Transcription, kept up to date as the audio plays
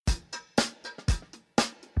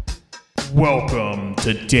Welcome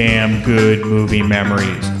to Damn Good Movie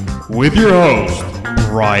Memories with your host,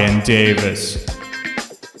 Brian Davis.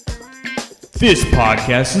 This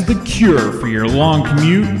podcast is the cure for your long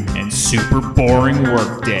commute and super boring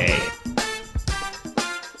workday.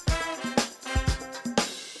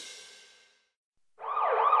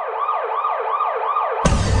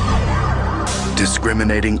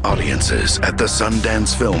 Discriminating audiences at the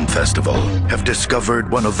Sundance Film Festival have discovered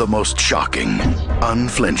one of the most shocking,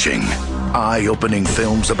 unflinching, eye-opening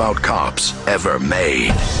films about cops ever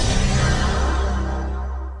made.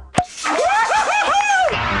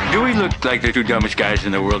 Do we look like the two dumbest guys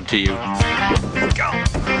in the world to you?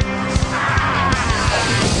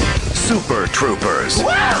 Super Troopers.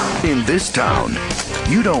 In this town,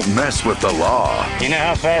 you don't mess with the law. You know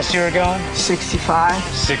how fast you were going? 65.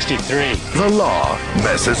 63. The law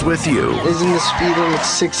messes with you. Isn't the speed limit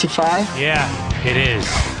 65? Yeah, it is.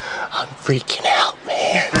 I'm freaking out,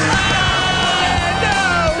 man.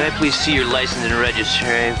 Can I please see your license and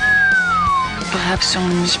registry? Perhaps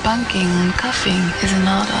some spanking and cuffing is in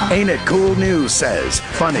order. Ain't It Cool News says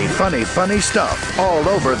funny stuff all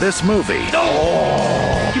over this movie.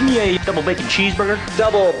 Give me a double bacon cheeseburger.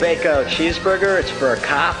 Double bacon cheeseburger, it's for a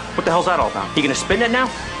cop. What the hell's that all about? You gonna spin it now?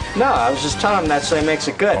 No, I was just telling him that so he makes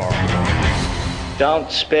it good. Don't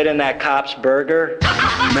spit in that cop's burger.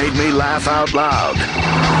 Made me laugh out loud.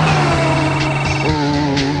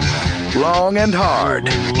 Long and hard.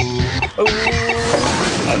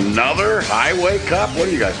 Another highway cop? What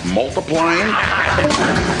are you guys, multiplying?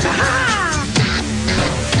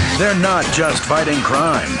 They're not just fighting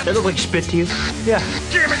crime. They look like spit to you? Yeah.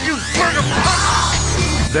 Damn it, you burger!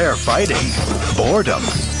 They're fighting boredom.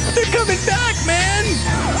 They're coming back, man!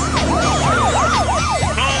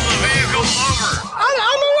 Pull the vehicle over!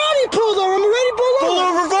 I'm already pulled over. I'm already pulled over. Pull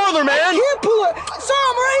over farther, man! I can't pull it. Sir,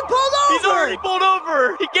 I'm already pulled over. He's already pulled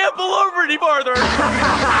over! He can't pull over any farther!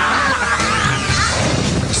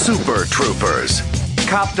 Super Troopers.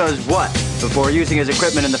 Cop does what before using his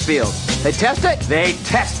equipment in the field? They test it? They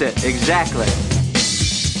test it, exactly.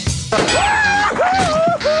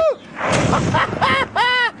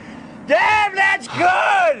 Damn, that's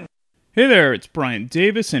good! Hey there, it's Brian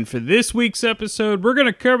Davis, and for this week's episode, we're going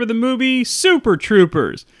to cover the movie Super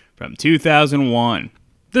Troopers from 2001.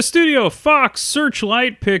 The studio Fox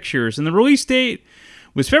Searchlight Pictures, and the release date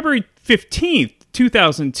was February 15th,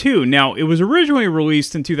 2002. Now, it was originally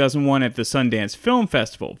released in 2001 at the Sundance Film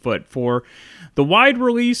Festival, but for the wide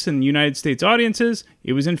release in United States audiences,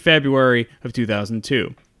 it was in February of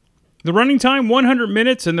 2002. The running time, 100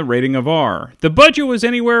 minutes, and the rating of R. The budget was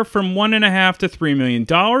anywhere from $1.5 to $3 million,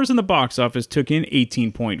 and the box office took in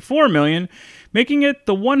 $18.4 million, making it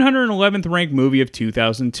the 111th ranked movie of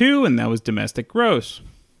 2002, and that was domestic gross.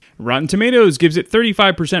 Rotten Tomatoes gives it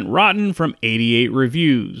 35% rotten from 88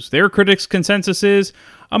 reviews. Their critics' consensus is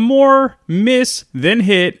a more miss than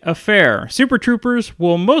hit affair. Super Troopers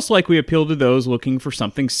will most likely appeal to those looking for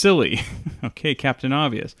something silly. Okay, Captain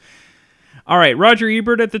Obvious. All right, Roger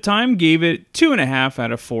Ebert at the time gave it 2.5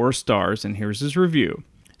 out of 4 stars, and here's his review.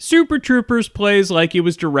 Super Troopers plays like it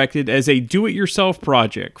was directed as a do-it-yourself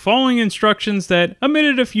project, following instructions that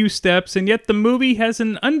omitted a few steps, and yet the movie has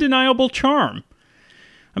an undeniable charm.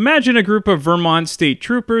 Imagine a group of Vermont state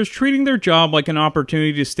troopers treating their job like an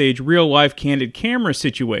opportunity to stage real-life candid camera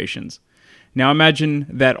situations. Now imagine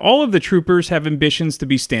that all of the troopers have ambitions to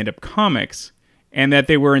be stand-up comics, and that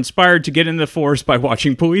they were inspired to get in the force by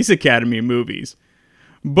watching Police Academy movies.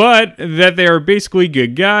 But that they are basically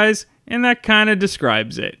good guys, and that kind of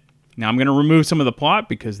describes it. Now I'm going to remove some of the plot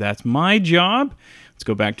because that's my job. Let's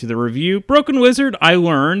go back to the review. Broken Lizard, I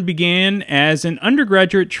learned, began as an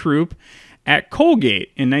undergraduate troupe at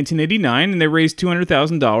Colgate in 1989, and they raised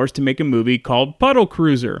 $200,000 to make a movie called Puddle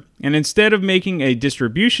Cruiser, and instead of making a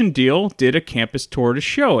distribution deal, did a campus tour to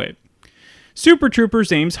show it. Super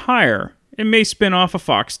Troopers aims higher. It may spin off a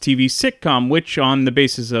Fox TV sitcom, which, on the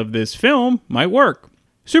basis of this film, might work.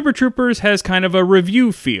 Super Troopers has kind of a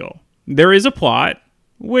review feel. There is a plot,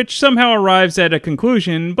 which somehow arrives at a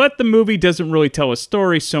conclusion, but the movie doesn't really tell a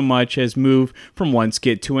story so much as move from one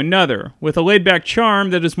skit to another, with a laid-back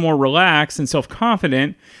charm that is more relaxed and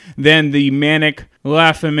self-confident than the manic,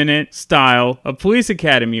 laugh-a-minute style of Police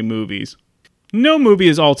Academy movies. No movie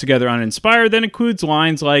is altogether uninspired that includes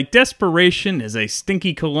lines like, "Desperation is a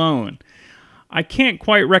stinky cologne." I can't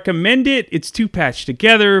quite recommend it, it's too patched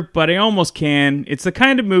together, but I almost can. It's the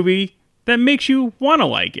kind of movie that makes you want to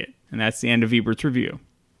like it. And that's the end of Ebert's review.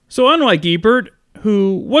 So unlike Ebert,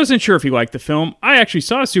 who wasn't sure if he liked the film. I actually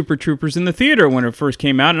saw Super Troopers in the theater when it first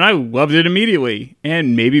came out, and I loved it immediately.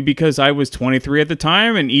 And maybe because I was 23 at the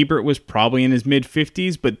time, and Ebert was probably in his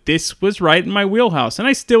mid-50s, but this was right in my wheelhouse, and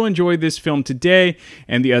I still enjoy this film today,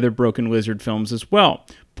 and the other Broken Lizard films as well.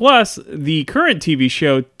 Plus, the current TV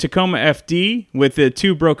show, Tacoma FD, with the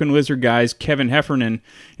two Broken Lizard guys, Kevin Heffernan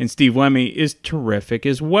and Steve Lemmy, is terrific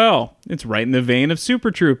as well. It's right in the vein of Super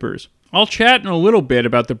Troopers. I'll chat in a little bit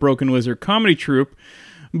about the Broken Lizard comedy troupe,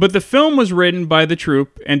 but the film was written by the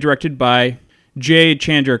troupe and directed by Jay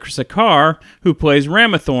Chandrasekhar, who plays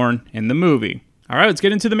Ramathorn in the movie. Alright, let's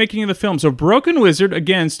get into the making of the film. So Broken Lizard,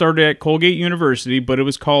 again, started at Colgate University, but it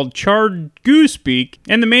was called Charred Goosebeak,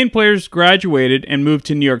 and the main players graduated and moved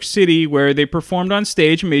to New York City, where they performed on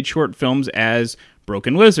stage and made short films as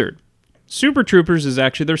Broken Lizard. Super Troopers is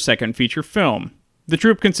actually their second feature film. The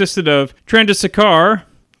troupe consisted of Chandrasekhar,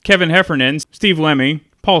 Kevin Heffernan, Steve Lemmy,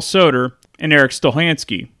 Paul Soter, and Eric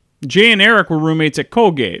Stolhansky. Jay and Eric were roommates at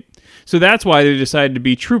Colgate, so that's why they decided to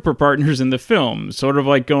be trooper partners in the film, sort of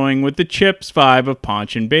like going with the Chips vibe of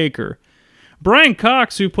Ponch and Baker. Brian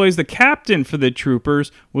Cox, who plays the captain for the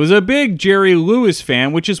troopers, was a big Jerry Lewis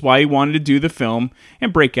fan, which is why he wanted to do the film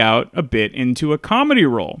and break out a bit into a comedy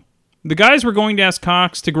role. The guys were going to ask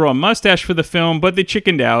Cox to grow a mustache for the film, but they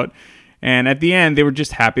chickened out, and at the end they were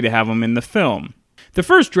just happy to have him in the film. The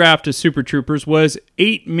first draft of Super Troopers was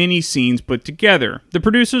 8 mini scenes put together. The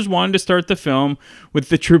producers wanted to start the film with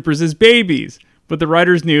the troopers as babies, but the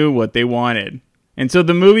writers knew what they wanted. And so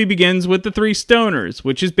the movie begins with the three stoners,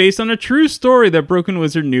 which is based on a true story that Broken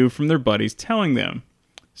Lizard knew from their buddies telling them.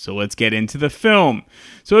 So let's get into the film.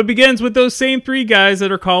 So it begins with those same three guys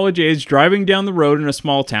that are college age driving down the road in a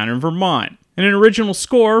small town in Vermont. And an original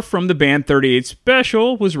score from the band 38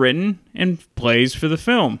 Special was written and plays for the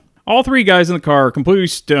film. All three guys in the car are completely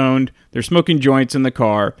stoned, they're smoking joints in the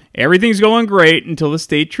car, everything's going great until the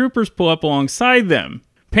state troopers pull up alongside them.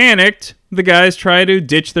 Panicked, the guys try to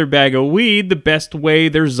ditch their bag of weed the best way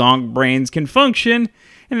their zonk brains can function,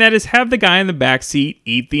 and that is have the guy in the back seat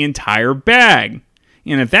eat the entire bag.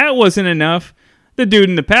 And if that wasn't enough, the dude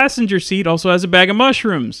in the passenger seat also has a bag of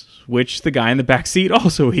mushrooms, which the guy in the back seat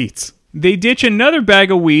also eats. They ditch another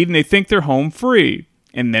bag of weed and they think they're home free.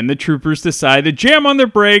 And then the troopers decide to jam on their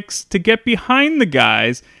brakes to get behind the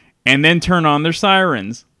guys and then turn on their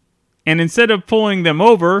sirens. And instead of pulling them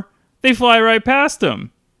over, they fly right past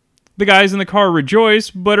them. The guys in the car rejoice,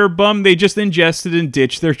 but are bummed they just ingested and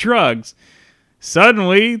ditched their drugs.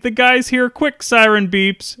 Suddenly, the guys hear quick siren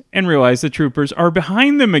beeps and realize the troopers are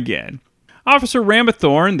behind them again. Officer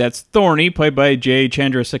Ramathorn, that's Thorny, played by Jay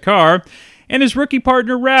Chandrasekhar, and his rookie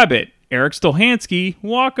partner Rabbit, Eric Stolhansky,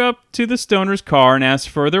 walk up to the stoner's car and ask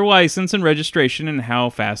for their license and registration and how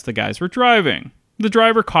fast the guys were driving. The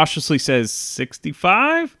driver cautiously says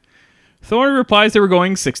 65? Thorny replies they were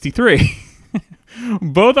going 63.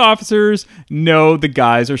 Both officers know the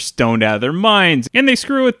guys are stoned out of their minds, and they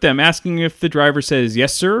screw with them, asking if the driver says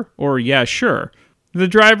yes sir or yeah sure. The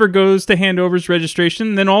driver goes to hand over his registration,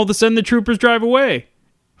 and then all of a sudden the troopers drive away.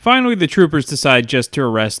 Finally, the troopers decide just to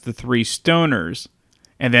arrest the three stoners.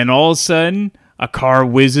 And then all of a sudden, a car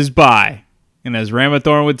whizzes by. And as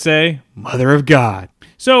Ramathorn would say, Mother of God.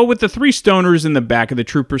 So with the three stoners in the back of the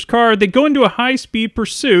trooper's car, they go into a high-speed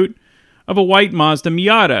pursuit of a white Mazda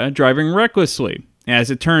Miata driving recklessly.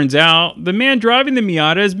 As it turns out, the man driving the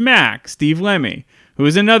Miata is Mac, Steve Lemmy, who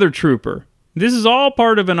is another trooper. This is all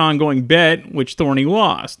part of an ongoing bet, which Thorny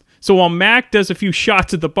lost. So while Mac does a few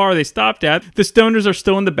shots at the bar they stopped at, the stoners are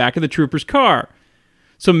still in the back of the trooper's car.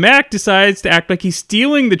 So Mac decides to act like he's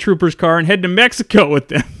stealing the trooper's car and head to Mexico with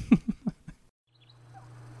them.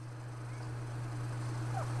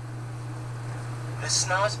 The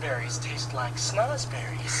snozberries taste like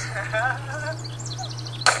snozberries.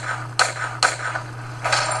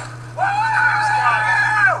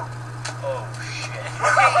 Oh, shit.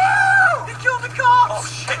 He killed the cops! Oh,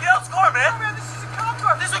 shit. Hey, don't score, man. Oh, man, this is a cop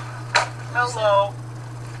car. This is a... Hello.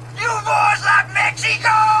 You boys like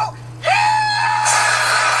Mexico?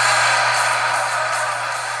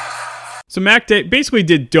 So Mac basically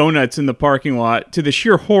did donuts in the parking lot to the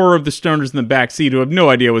sheer horror of the stoners in the back seat who have no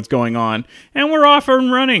idea what's going on. And we're off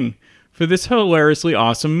and running for this hilariously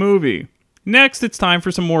awesome movie. Next, it's time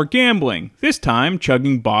for some more gambling. This time,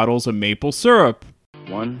 chugging bottles of maple syrup.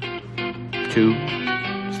 1, 2,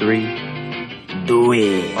 3. Do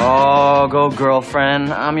it. Oh, go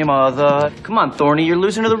girlfriend. I'm your mother. Come on, Thorny. You're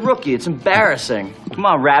losing to the rookie. It's embarrassing. Come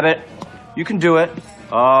on, Rabbit. You can do it.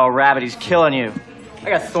 Oh, Rabbit, he's killing you. I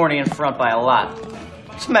got Thorny in front by a lot.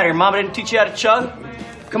 What's the matter? Your mama didn't teach you how to chug?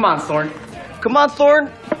 Come on, Thorn. Come on,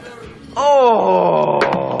 Thorn. Oh.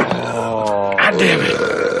 God damn it.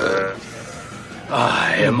 Oh,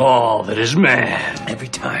 I'm all that is man. Every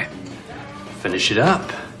time. Finish it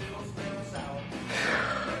up.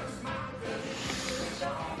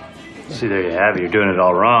 See, there you have it. You're doing it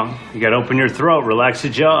all wrong. You gotta open your throat, relax the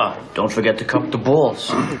jaw. Don't forget to cup the balls.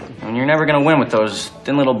 And you're never gonna win with those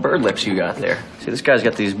thin little bird lips you got there. See, this guy's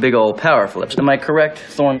got these big old powerful lips. Am I correct,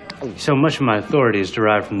 Thorne? So much of my authority is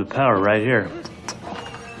derived from the power right here.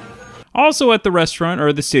 Also at the restaurant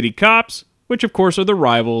are the city cops, which of course are the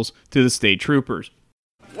rivals to the state troopers.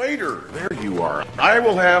 Waiter, there you are. I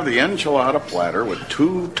will have the enchilada platter with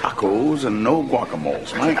 2 tacos and no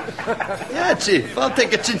guacamoles, Mike. Yeah, Chief. I'll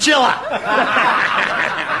take a chinchilla.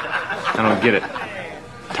 I don't get it.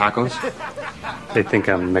 Tacos? They think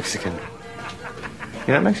I'm Mexican.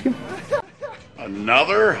 You're not Mexican?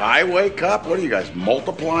 Another highway cop? What are you guys,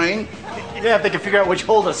 multiplying? Yeah, if they can figure out which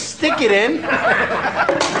hole to stick it in.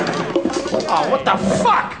 Oh, what the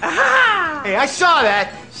fuck? Hey, I saw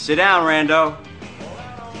that. Sit down, Rando.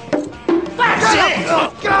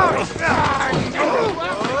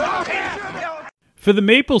 For the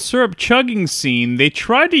maple syrup chugging scene, they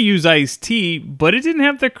tried to use iced tea, but it didn't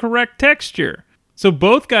have the correct texture. So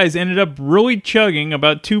both guys ended up really chugging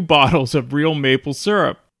about 2 bottles of real maple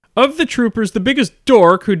syrup. Of the troopers, the biggest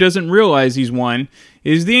dork who doesn't realize he's one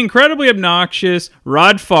is the incredibly obnoxious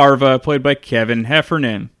Rod Farva, played by Kevin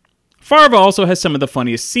Heffernan. Farva also has some of the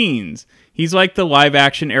funniest scenes. He's like the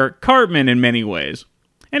live-action Eric Cartman in many ways.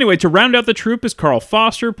 Anyway, to round out the troupe is Carl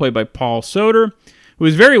Foster, played by Paul Soter, who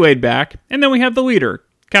is very laid back, and then we have the leader,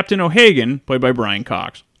 Captain O'Hagan, played by Brian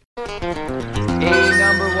Cox.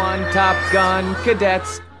 #1 Top Gun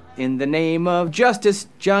cadets. In the name of justice,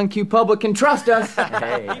 John Q. Public can trust us.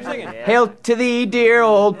 Hail to thee, dear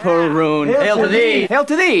old Peroon. Hail to thee. Hail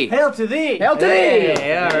to thee. Hail to thee. Hail to thee.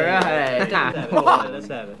 Hey, all right. Let's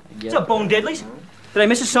have it. What's up, Bone Deadlies? Did I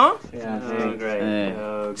miss a song? Yeah,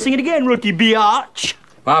 great. Sing it again, rookie biatch.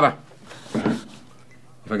 Baba.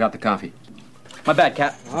 Forgot the coffee. My bad,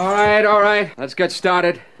 Cap. All right. Let's get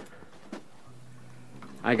started.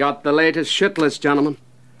 I got the latest shit list, gentlemen.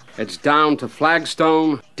 It's down to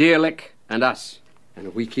Flagstone, Deerlick, and us. And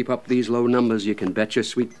if we keep up these low numbers, you can bet your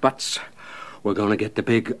sweet butts we're gonna get the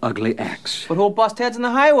big, ugly axe. But who'll bust heads in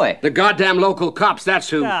the highway? The goddamn local cops,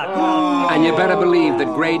 that's who. And you better believe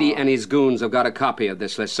that Grady and his goons have got a copy of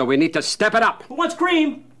this list, so we need to step it up. Who wants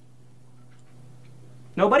cream?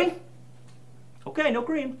 Nobody? Okay, no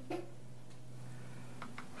cream.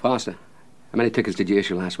 Foster, how many tickets did you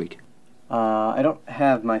issue last week? I don't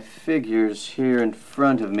have my figures here in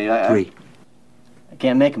front of me. 3. I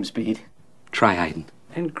can't make them, Speed. Try hiding.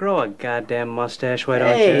 And grow a goddamn mustache, why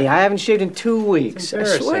don't you? Hey, I haven't shaved in 2 weeks. I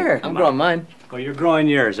swear. I'm growing mine. Oh, you're growing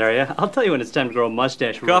yours, are you? I'll tell you when it's time to grow a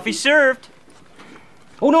mustache. Coffee served.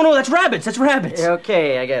 Oh, no, that's rabbits. That's rabbits.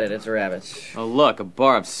 Okay, I get it. It's rabbits. Oh, look, a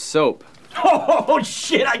bar of soap. Oh,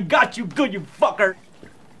 shit, I got you good, you fucker.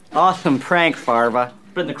 Awesome prank, Farva.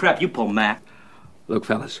 Better than the crap you pull, Mac. Look,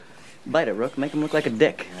 fellas. Bite it, Rook. Make him look like a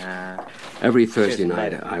dick. Every Thursday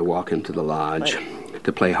night, I walk into the lodge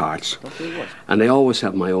to play hearts. And they always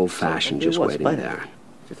have my old-fashioned just waiting there.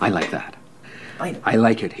 I like that. I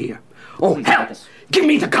like it here. Oh, hell! Give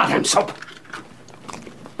me the goddamn soap!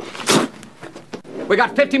 We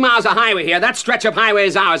got 50 miles of highway here. That stretch of highway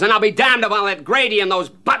is ours, and I'll be damned if I'll let Grady and those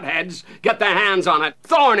buttheads get their hands on it.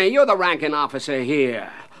 Thorny, you're the ranking officer here.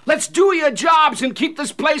 Let's do your jobs and keep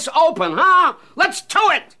this place open, huh? Let's do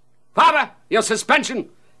it! Father, your suspension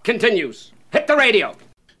continues. Hit the radio.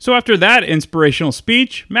 So after that inspirational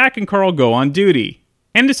speech, Mac and Carl go on duty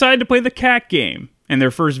and decide to play the cat game. And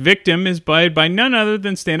their first victim is played by none other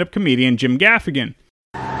than stand-up comedian Jim Gaffigan.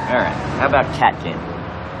 All right, how about cat game?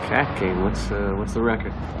 Cat game, what's the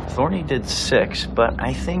record? Thorny did 6, but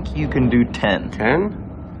I think you can do 10.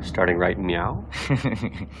 10? Starting right meow?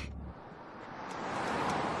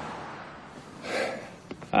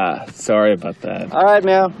 Sorry about that. All right,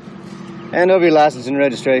 Meow. Hand over your license and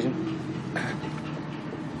registration.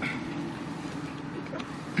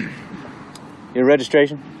 Your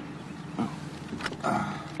registration?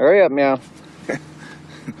 Hurry up, Meow.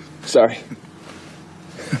 Sorry.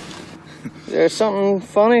 Is there something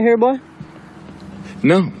funny here, boy?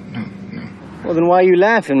 No. Well, then why are you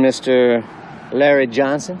laughing, Mr. Larry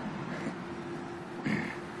Johnson?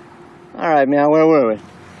 All right, Meow, where were we?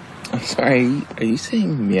 I'm sorry. Are you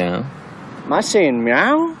saying meow? Am I saying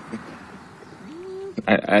meow?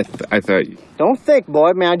 I thought you... Don't think,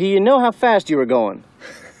 boy. Meow, do you know how fast you were going?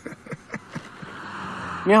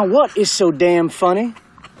 Meow, what is so damn funny?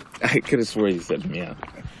 I could have sworn you said meow.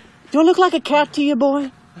 Do I look like a cat to you,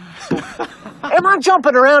 boy? Am I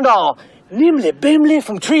jumping around all nimbly-bimly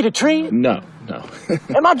from tree to tree? No.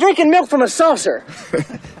 Am I drinking milk from a saucer?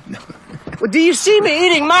 No. Well, do you see me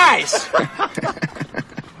eating mice?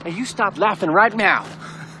 Hey, you stop laughing right now.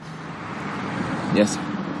 Yes, sir.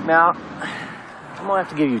 Meow, I'm gonna have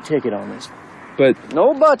to give you a ticket on this. But...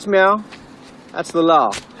 No buts, Meow. That's the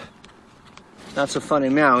law. Not so funny,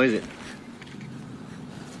 Meow, is it?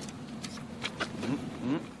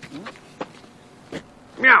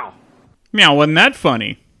 Meow. Meow, wasn't that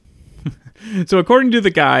funny? So according to the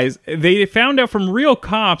guys, they found out from real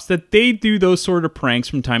cops that they do those sort of pranks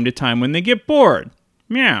from time to time when they get bored.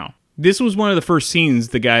 Meow. This was one of the first scenes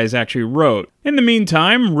the guys actually wrote. In the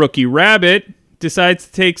meantime, Rookie Rabbit decides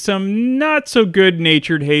to take some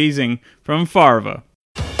not-so-good-natured hazing from Farva.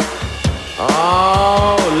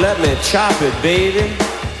 Oh, let me chop it, baby.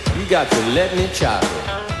 You got to let me chop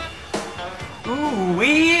it. Ooh,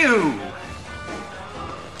 wee-oo.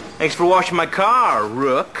 Thanks for washing my car,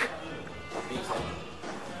 Rook.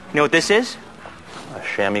 You know what this is? A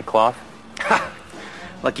chamois cloth? Ha!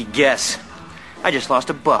 Lucky guess. I just lost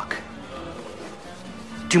 $1.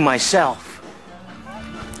 To myself.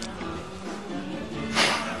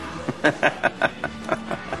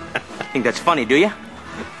 Think that's funny, do you?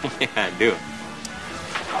 Yeah, I do.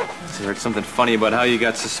 I heard something funny about how you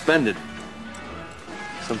got suspended.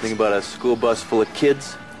 Something about a school bus full of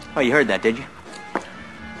kids. Oh, you heard that, did you?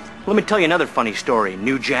 Let me tell you another funny story,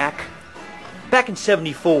 New Jack. Back in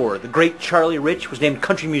 '74, the great Charlie Rich was named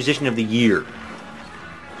Country Musician of the Year.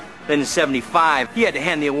 Then in '75, he had to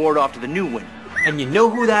hand the award off to the new winner. And you know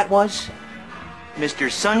who that was? Mr.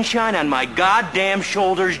 Sunshine on my goddamn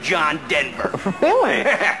shoulders, John Denver. Really?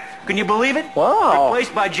 Can you believe it? Wow.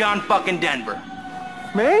 Replaced by John fucking Denver.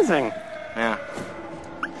 Amazing. Yeah.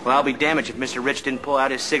 Well, I'll be damaged if Mr. Rich didn't pull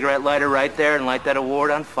out his cigarette lighter right there and light that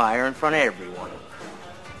award on fire in front of everyone.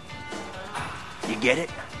 You get it?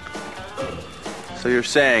 So you're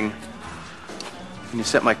saying, can you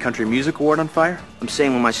set my country music award on fire? I'm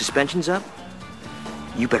saying when my suspension's up,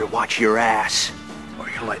 you better watch your ass. Or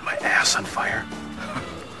you light my ass on fire.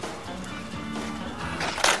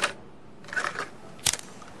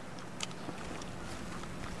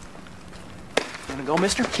 You wanna go,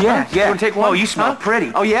 mister? Yeah. You wanna take one? Oh, you smell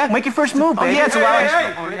pretty. Oh, yeah? Make your first move, baby. Oh, yeah, it's a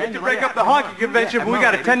lot. We hate to break up the honky convention, but we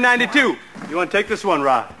got a 1092. You want to take this one,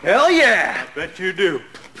 Rod? Hell yeah! I bet you do.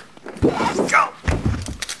 Go!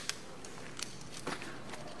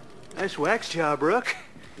 Nice wax job, Rook.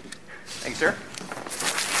 Thanks, sir.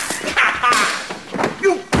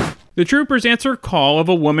 The troopers answer a call of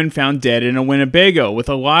a woman found dead in a Winnebago with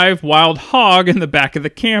a live wild hog in the back of the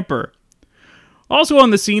camper. Also on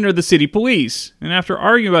the scene are the city police, and after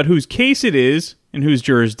arguing about whose case it is and whose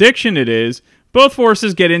jurisdiction it is, both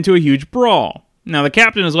forces get into a huge brawl. Now the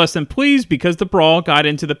captain is less than pleased because the brawl got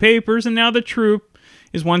into the papers, and now the troop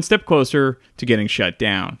is one step closer to getting shut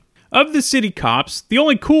down. Of the city cops, the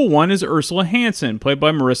only cool one is Ursula Hanson, played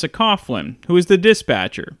by Marissa Coughlan, who is the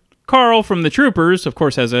dispatcher. Carl from the Troopers, of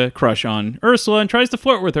course, has a crush on Ursula and tries to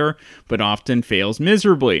flirt with her, but often fails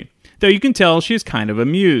miserably, though you can tell she is kind of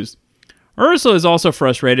amused. Ursula is also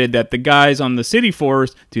frustrated that the guys on the city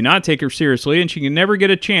force do not take her seriously and she can never get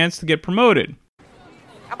a chance to get promoted.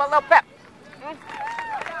 How about a little pep?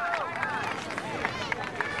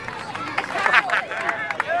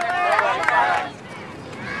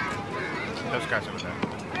 Those guys over there.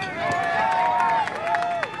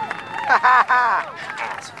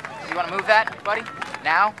 You want to move that, buddy?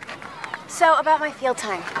 Now? So, about my field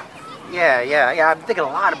time. Yeah. I'm thinking a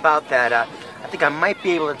lot about that. I think I might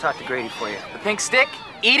be able to talk to Grady for you. The pink stick?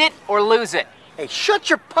 Eat it or lose it. Hey, shut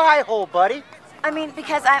your pie hole, buddy. I mean,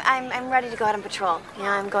 because I'm ready to go out on patrol. You know,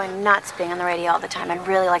 I'm going nuts being on the radio all the time. I'd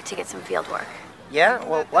really like to get some field work. Yeah?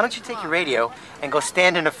 Well, why don't you take your radio and go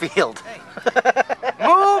stand in a field?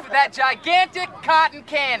 Move that gigantic cotton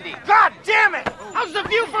candy. God damn it! How's the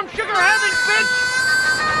view from Sugar Heaven, bitch?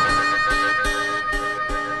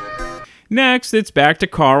 Next, it's back to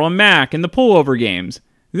Carl and Mac in the pullover games.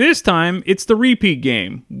 This time, it's the repeat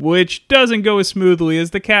game, which doesn't go as smoothly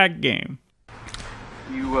as the cat game.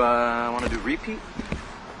 You, want to do repeat?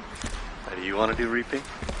 Do you want to do repeat?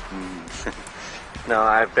 No,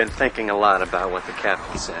 I've been thinking a lot about what the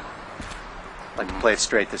captain said. I'd like to play it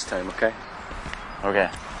straight this time, okay? Okay.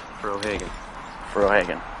 For O'Hagan. For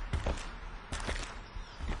O'Hagan.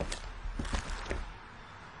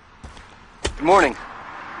 Good morning.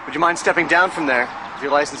 Would you mind stepping down from there with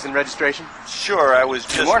your license and registration? Sure, I was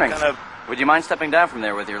just Good morning. kind of... Would you mind stepping down from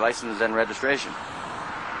there with your license and registration?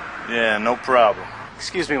 Yeah, no problem.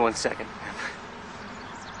 Excuse me 1 second.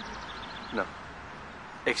 No.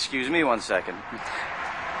 Excuse me 1 second.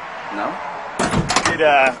 No? Did,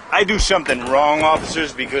 I do something wrong,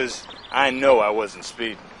 officers? Because I know I wasn't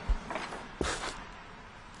speeding.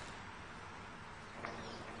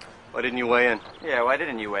 Well, Why didn't you weigh in? Yeah, why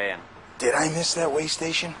didn't you weigh in? Did I miss that weigh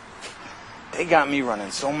station? They got me running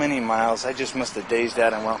so many miles, I just must have dazed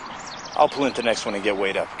out, and well, I'll pull into the next one and get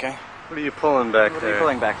weighed up, okay? What are you pulling back What there? are you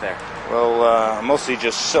pulling back there? Well, mostly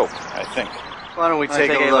just soap, I think. Why don't we take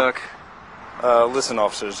a look? Listen,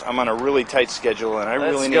 officers, I'm on a really tight schedule, and I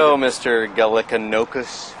really need go, to... Mr.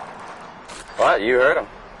 Gallicanocus. What? You heard him.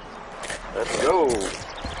 Let's go,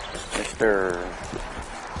 Mr.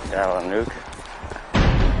 Galanook.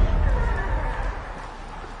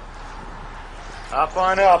 Hop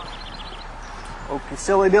on up. Okay,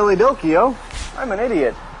 silly dilly dokio. I'm an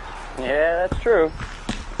idiot. Yeah, that's true.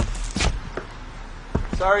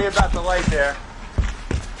 Sorry about the light there.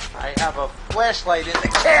 I have a flashlight in the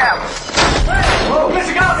cab. Whoa,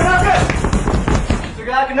 Mr. Gallicanocus! Mr.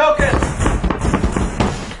 Gallicanocus!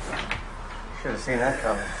 Should have seen that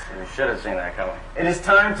coming. You should have seen that coming. It is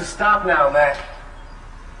time to stop now, Mac.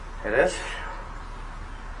 It is?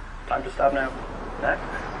 Time to stop now. Mac?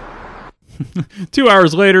 2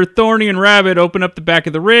 hours later, Thorny and Rabbit open up the back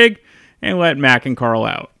of the rig and let Mac and Carl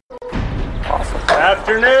out.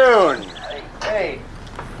 Afternoon. Hey.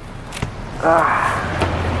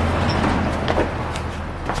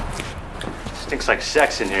 Stinks like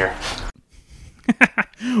sex in here.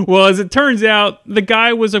 Well, as it turns out, the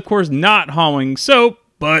guy was of course not hauling soap,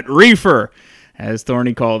 but reefer, as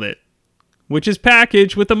Thorny called it, which is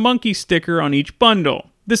packaged with a monkey sticker on each bundle.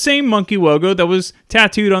 The same monkey logo that was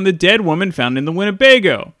tattooed on the dead woman found in the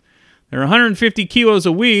Winnebago. There are 150 kilos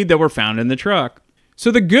of weed that were found in the truck.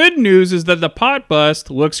 So the good news is that the pot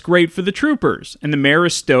bust looks great for the troopers, and the mayor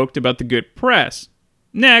is stoked about the good press.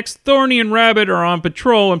 Next, Thorny and Rabbit are on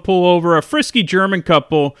patrol and pull over a frisky German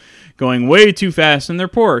couple going way too fast in their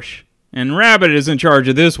Porsche. And Rabbit is in charge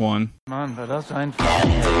of this one. Mann, war das ein...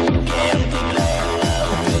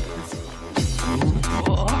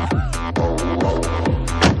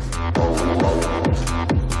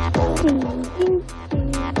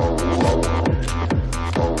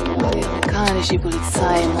 Die amerikanische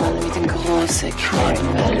Polizei, Mann, mit dem großen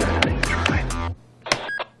Knall.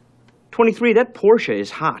 23, that Porsche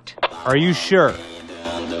is hot. Are you sure?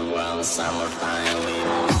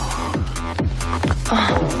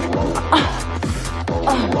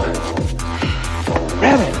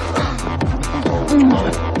 Rabbit!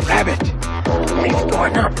 Rabbit! Leave the door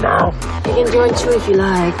up now. You can join too if you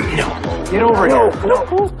like. No. Get over here. No.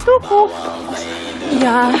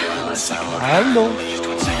 Ja. Hello.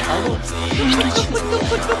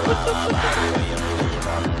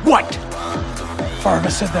 What?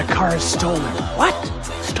 Farva said that car is stolen. What?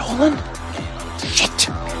 Stolen? Shit.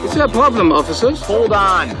 What's that problem, officers? Hold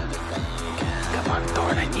on. Come on,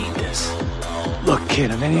 Thorne, I need this. Look,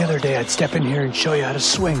 kid, on any other day I'd step in here and show you how to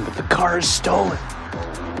swing, but the car is stolen.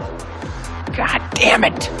 God damn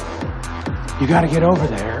it. You gotta get over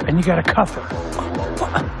there, and you gotta cuff her.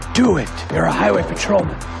 Do it. You're a highway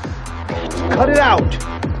patrolman. Cut it out.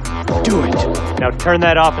 Do it. Now turn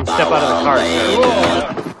that off and step out of the car,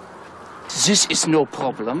 sir. This is no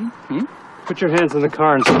problem. Put your hands in the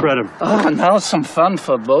car and spread them. Oh, now some fun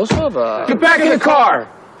for both of us. Get back in the car!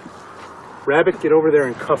 Rabbit, get over there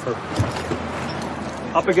and cuff her.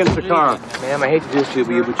 Up against the car. Ma'am, I hate to do this to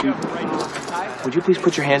you, but would you please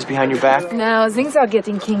put your hands behind your back? Now, things are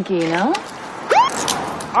getting kinky, you know?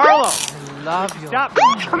 Arlo! Love you. Stop!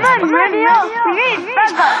 Come on, radio!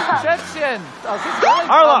 Schätzchen, das ist alles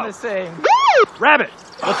Arlo! promising. Rabbit,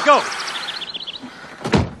 let's go!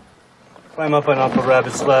 Climb up on Uncle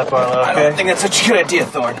Rabbit's lap, Arlo, okay? I don't think that's such a good idea,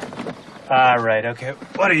 Thorne. All right, okay.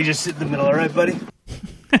 Why don't you just sit in the middle, all right, buddy?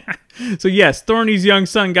 So yes, Thorny's young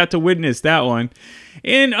son got to witness that one.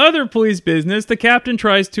 In other police business, the captain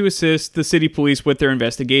tries to assist the city police with their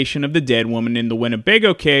investigation of the dead woman in the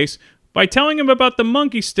Winnebago case by telling him about the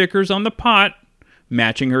monkey stickers on the pot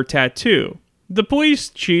matching her tattoo. The police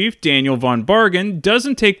chief, Daniel von Bargen,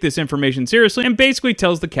 doesn't take this information seriously and basically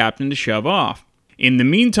tells the captain to shove off. In the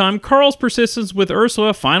meantime, Carl's persistence with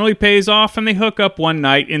Ursula finally pays off and they hook up one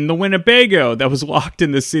night in the Winnebago that was locked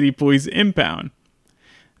in the city police impound.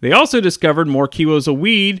 They also discovered more kilos of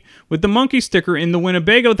weed with the monkey sticker in the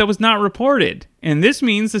Winnebago that was not reported. And this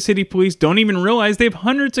means the city police don't even realize they have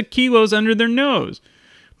hundreds of kilos under their nose.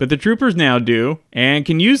 But the troopers now do, and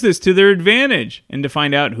can use this to their advantage, and to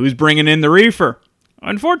find out who's bringing in the reefer.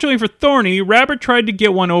 Unfortunately for Thorny, Rabbit tried to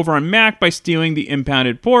get one over on Mac by stealing the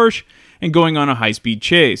impounded Porsche and going on a high-speed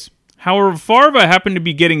chase. However, Farva happened to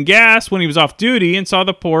be getting gas when he was off duty and saw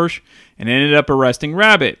the Porsche and ended up arresting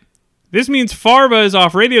Rabbit. This means Farva is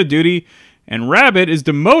off radio duty, and Rabbit is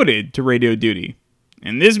demoted to radio duty.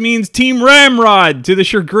 And this means Team Ramrod, to the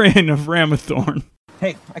chagrin of Ramathorn.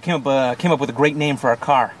 Hey, I came up with a great name for our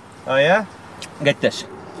car. Oh, yeah? Get this.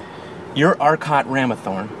 You're Arcot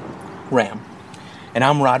Ramathorn, Ram, and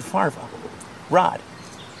I'm Rod Farva, Rod.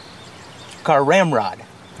 Car Ramrod.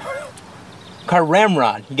 Car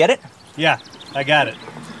Ramrod, you get it? Yeah, I got it.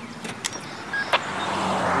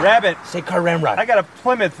 Rabbit. Say Car Ramrod. I got a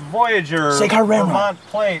Plymouth Voyager. Say Car Ramrod. Vermont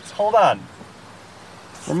plates. Hold on.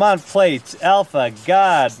 Vermont plates, Alpha,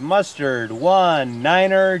 God, Mustard, 1,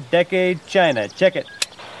 Niner, Decade, China. Check it.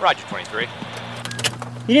 Roger, 23.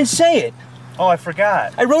 You didn't say it. Oh, I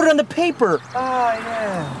forgot. I wrote it on the paper. Oh,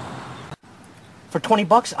 yeah. For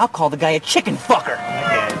 $20, I'll call the guy a chicken fucker.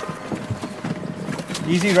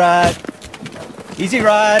 Okay. Easy Rod. Easy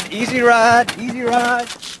Rod. Easy Rod. Easy Rod.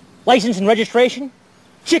 License and registration?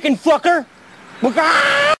 Chicken fucker?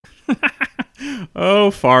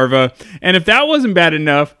 Oh, Farva. And if that wasn't bad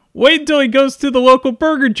enough, wait until he goes to the local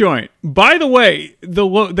burger joint. By the way,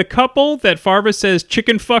 the couple that Farva says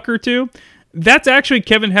chicken fucker to, that's actually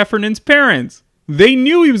Kevin Heffernan's parents. They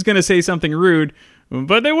knew he was going to say something rude,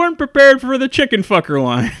 but they weren't prepared for the chicken fucker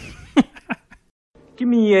line. Give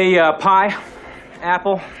me a pie,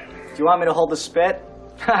 apple. Do you want me to hold the spit?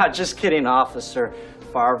 Just kidding, Officer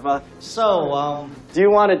Farva. So, do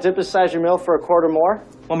you want to dip size your meal for a quarter more?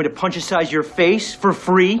 Want me to punch-size your face for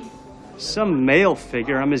free? Some male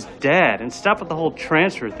figure. I'm his dad. And stop with the whole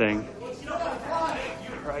transfer thing.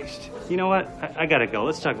 Christ. You know what? I gotta go.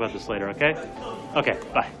 Let's talk about this later, okay? Okay,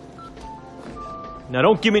 bye. Now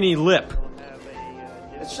don't give me any lip.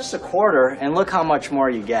 It's just a quarter, and look how much more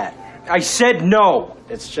you get. I said no!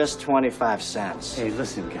 It's just 25 cents. Hey,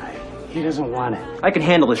 listen, guy. He doesn't want it. I can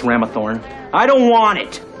handle this, Ramathorn. I don't want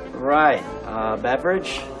it! Right.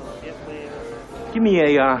 Beverage? Give me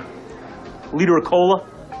a, liter of cola.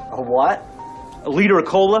 A what? A liter of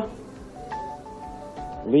cola.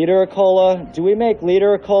 Liter of cola? Do we make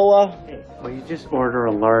liter of cola? Will you just order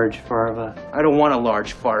a large Farva? I don't want a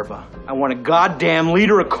large Farva. I want a goddamn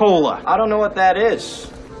liter of cola. I don't know what that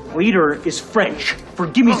is. Liter is French for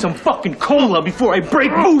give me some fucking cola before I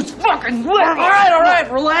break Moo's fucking leg. All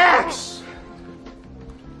right, relax.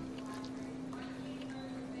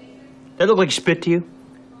 That look like spit to you?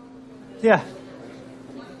 Yeah.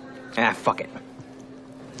 Ah, fuck it.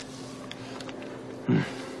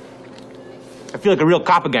 I feel like a real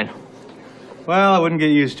cop again. Well, I wouldn't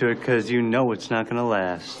get used to it because you know it's not gonna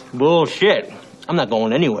last. Bullshit. I'm not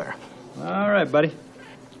going anywhere. All right, buddy.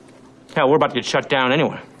 Hell, we're about to get shut down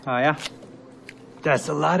anyway. Oh, yeah? That's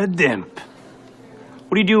a lot of dimp.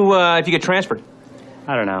 What do you do if you get transferred?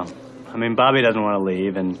 I don't know. I mean, Bobby doesn't want to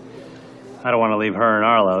leave, and I don't want to leave her and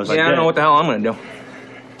Arlo. So yeah, I don't know what the hell I'm going to do.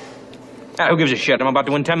 Ah, who gives a shit? I'm about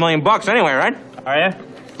to win $10 million anyway, right? Are ya?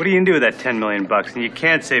 What are you going to do with that $10 million? And you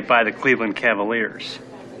can't say buy the Cleveland Cavaliers.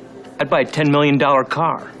 I'd buy a $10 million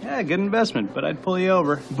car. Yeah, good investment, but I'd pull you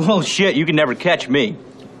over. Bullshit, you can never catch me.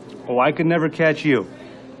 Oh, I could never catch you.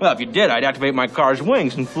 Well, if you did, I'd activate my car's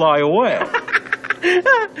wings and fly away. I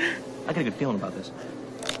got a good feeling about this.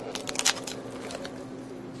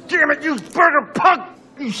 Damn it, you burger punk!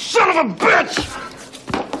 You son of a bitch!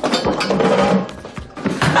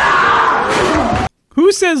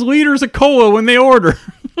 Who says liters of cola when they order?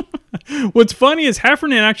 What's funny is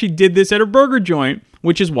Heffernan actually did this at a burger joint,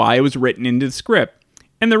 which is why it was written into the script.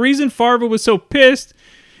 And the reason Farva was so pissed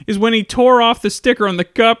is when he tore off the sticker on the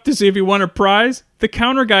cup to see if he won a prize, the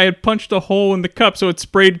counter guy had punched a hole in the cup so it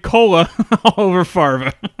sprayed cola all over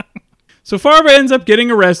Farva. So Farva ends up getting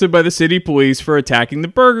arrested by the city police for attacking the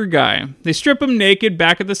burger guy. They strip him naked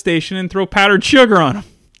back at the station and throw powdered sugar on him.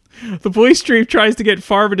 The police chief tries to get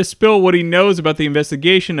Farva to spill what he knows about the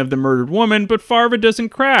investigation of the murdered woman, but Farva doesn't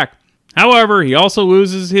crack. However, he also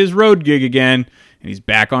loses his road gig again, and he's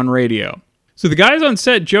back on radio. So the guys on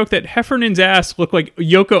set joke that Heffernan's ass looked like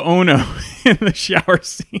Yoko Ono in the shower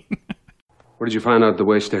scene. What did you find out at the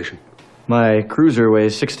weigh station? My cruiser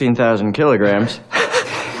weighs 16,000 kilograms.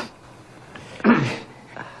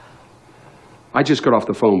 I just got off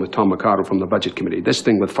the phone with Tom Mercado from the Budget Committee. This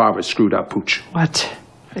thing with Farva screwed up pooch. What?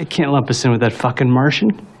 They can't lump us in with that fucking Martian?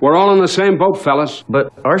 We're all in the same boat, fellas.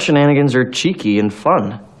 But our shenanigans are cheeky and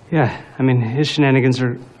fun. Yeah, I mean, his shenanigans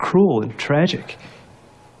are cruel and tragic.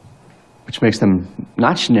 Which makes them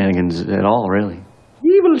not shenanigans at all, really.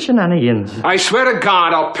 Evil shenanigans. I swear to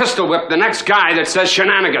God, I'll pistol whip the next guy that says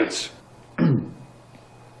shenanigans.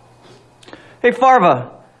 Hey,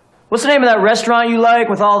 Farva, what's the name of that restaurant you like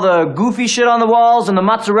with all the goofy shit on the walls and the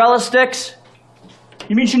mozzarella sticks?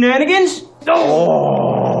 You mean shenanigans?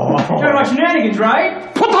 Oh! You're talking about shenanigans,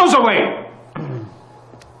 right? Put those away!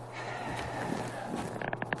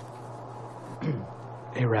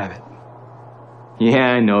 Hey, Rabbit.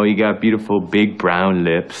 Yeah, I know. You got beautiful big brown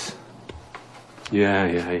lips. Yeah.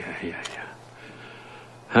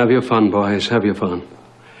 Have your fun, boys. Have your fun.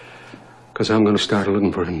 Because I'm going to start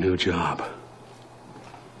looking for a new job.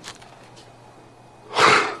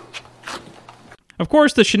 Of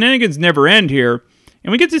course, the shenanigans never end here,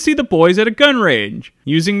 and we get to see the boys at a gun range,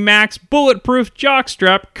 using Mac's bulletproof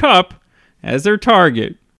jockstrap cup as their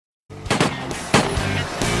target.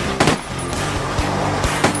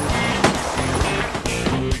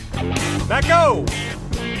 Back go!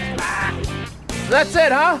 That's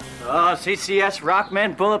it, huh? Oh, CCS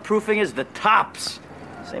Rockman bulletproofing is the tops.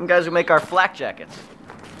 Same guys who make our flak jackets.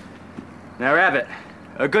 Now, Rabbit,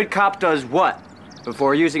 a good cop does what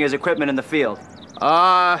before using his equipment in the field?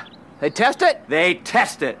 They test it? They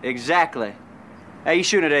test it, exactly. Hey, you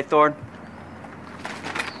shooting today, Thorne?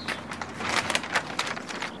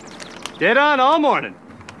 Dead on all morning.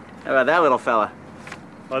 How about that little fella?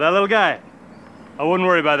 Oh, that little guy. I wouldn't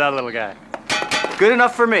worry about that little guy. Good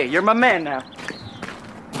enough for me. You're my man now.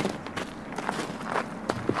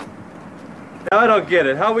 Now, I don't get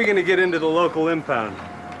it. How are we going to get into the local impound?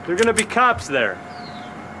 There are going to be cops there.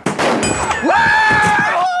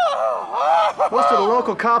 Most of the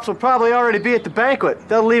local cops will probably already be at the banquet.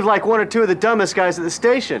 They'll leave like one or two of the dumbest guys at the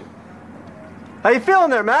station. How you feeling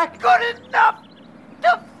there, Mac? Good enough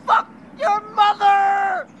to fuck your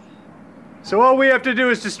mother! So all we have to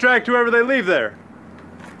do is distract whoever they leave there.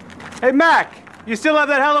 Hey, Mac, you still have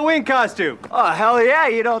that Halloween costume? Oh, hell yeah,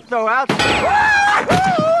 you don't throw out...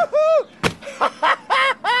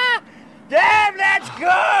 Damn, that's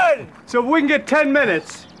good! So if we can get 10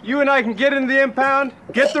 minutes, you and I can get into the impound,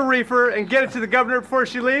 get the reefer, and get it to the governor before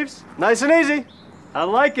she leaves? Nice and easy. I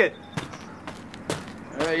like it.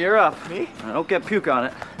 All right, you're up. Me? Don't get puke on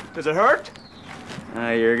it. Does it hurt?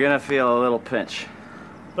 You're gonna feel a little pinch.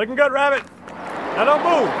 Looking good, Rabbit. Now don't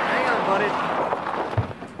move. Hang on, buddy.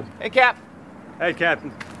 Hey, Cap. Hey,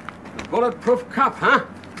 Captain. Bulletproof cup, huh?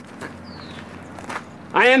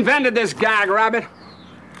 I invented this gag, Rabbit.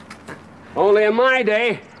 Only in my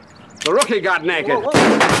day, the rookie got naked. Whoa,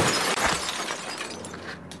 whoa.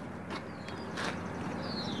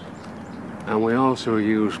 And we also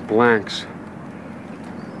use blanks.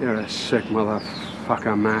 You're a sick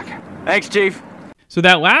motherfucker, Mac. Thanks, Chief. So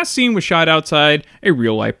that last scene was shot outside a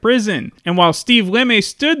real-life prison. And while Steve Lemme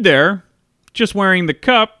stood there, just wearing the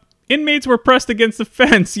cup, inmates were pressed against the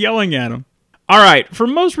fence yelling at him. Alright, for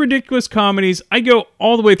most ridiculous comedies, I go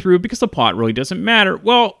all the way through because the plot really doesn't matter.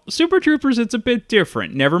 Well, Super Troopers, it's a bit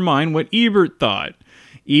different. Never mind what Ebert thought.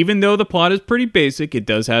 Even though the plot is pretty basic, it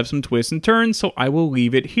does have some twists and turns, so I will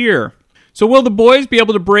leave it here. So will the boys be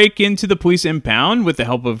able to break into the police impound with the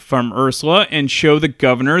help from Ursula and show the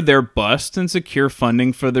governor their bust and secure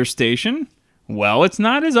funding for their station? Well, it's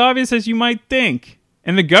not as obvious as you might think.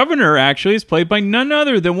 And the governor actually is played by none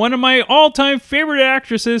other than one of my all-time favorite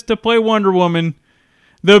actresses to play Wonder Woman,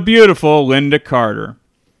 the beautiful Linda Carter.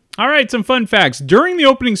 Alright, some fun facts. During the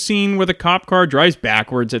opening scene where the cop car drives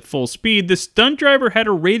backwards at full speed, the stunt driver had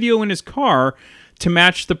a radio in his car to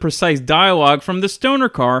match the precise dialogue from the stoner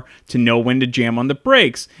car to know when to jam on the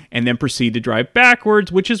brakes, and then proceed to drive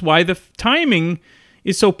backwards, which is why the timing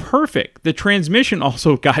is so perfect. The transmission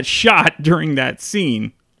also got shot during that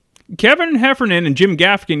scene. Kevin Heffernan and Jim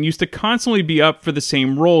Gaffigan used to constantly be up for the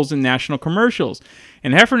same roles in national commercials,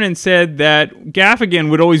 and Heffernan said that Gaffigan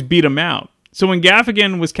would always beat him out. So when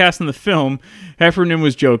Gaffigan was cast in the film, Heffernan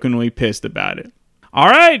was jokingly pissed about it.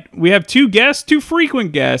 Alright, we have two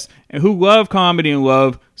frequent guests, who love comedy and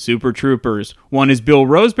love Super Troopers. One is Bill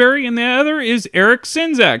Roseberry, and the other is Eric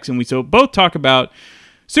Sinzak, and we both talk about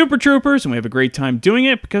Super Troopers, and we have a great time doing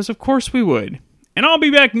it, because of course we would. And I'll be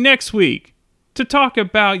back next week to talk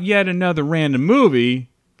about yet another random movie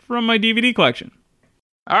from my DVD collection.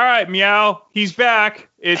 All right, meow. He's back.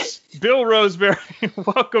 It's Bill Roseberry.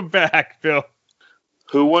 Welcome back, Bill.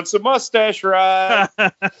 Who wants a mustache ride?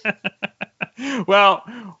 Well,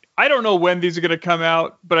 I don't know when these are going to come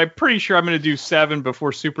out, but I'm pretty sure I'm going to do 7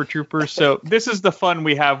 before Super Troopers. So this is the fun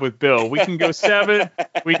we have with Bill. We can go 7,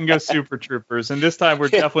 we can go Super Troopers. And this time we're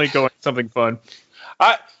definitely going something fun.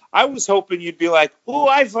 I was hoping you'd be like, "Ooh,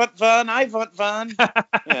 I want fun.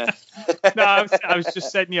 Yeah. No, I was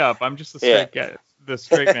just setting you up. I'm just the straight guy, the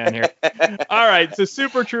straight man here. All right, so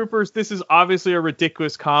Super Troopers. This is obviously a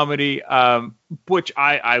ridiculous comedy, which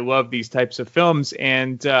I love these types of films.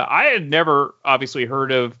 And I had never obviously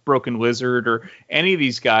heard of Broken Lizard or any of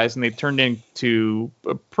these guys, and they've turned into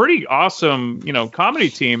a pretty awesome, comedy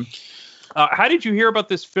team. How did you hear about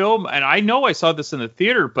this film? And I know I saw this in the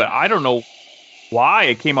theater, but I don't know why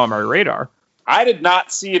it came on my radar. I did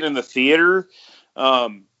not see it in the theater.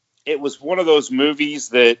 It was one of those movies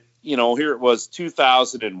that, here it was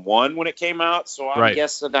 2001 when it came out. So I'm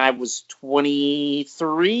guessing I was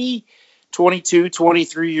 23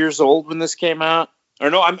 years old when this came out.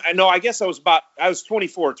 I guess I was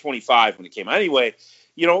 24 or 25 when it came out. Anyway,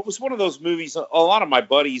 you know, it was one of those movies. A lot of my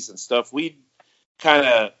buddies and stuff, we'd kind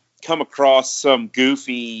of come across some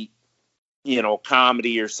goofy, you know,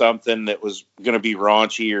 comedy or something that was going to be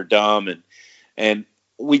raunchy or dumb, and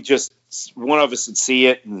we just, one of us would see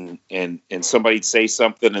it and somebody'd say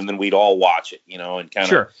something, and then we'd all watch it, you know, and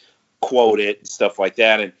kind of quote it and stuff like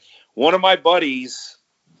that. And one of my buddies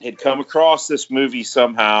had come across this movie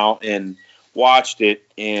somehow and watched it,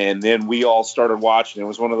 and then we all started watching. It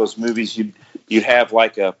was one of those movies you'd have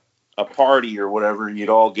like a party or whatever, and you'd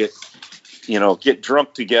all get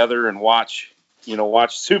drunk together and watch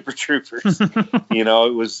Super Troopers. You know,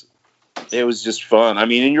 it was just fun. I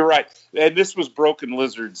mean, and you're right. And this was Broken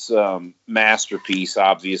Lizard's masterpiece,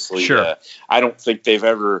 obviously. Sure. I don't think they've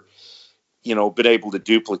ever, you know, been able to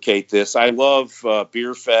duplicate this. I love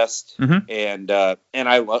Beer Fest, and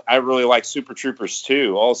I really like Super Troopers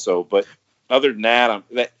too, also. But other than that,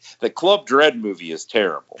 the Club Dread movie is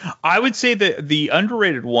terrible. I would say that the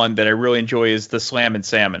underrated one that I really enjoy is the Slammin'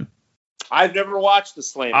 Salmon. I've never watched the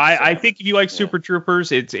Slammin' Salmon. I think if you like Super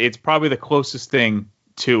Troopers, it's probably the closest thing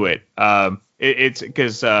to it. It's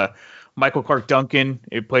because Michael Clark Duncan,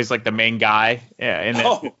 it plays like the main guy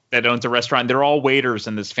that owns a restaurant. They're all waiters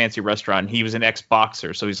in this fancy restaurant. He was an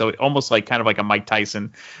ex-boxer, so he's almost like kind of like a Mike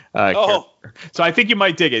Tyson character. So I think you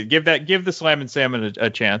might dig it. Give the Slammin' Salmon a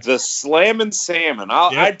chance. The Slammin' Salmon.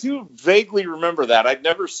 I do vaguely remember that. I'd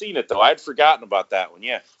never seen it though. I'd forgotten about that one.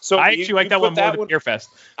 Yeah. So I actually like that one more than Beer Fest.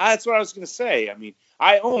 That's what I was going to say. I mean,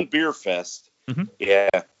 I own Beer Fest. Yeah.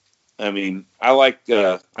 I mean, I like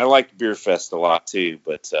Beer Fest a lot too,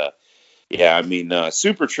 but yeah, I mean,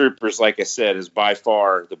 Super Troopers, like I said, is by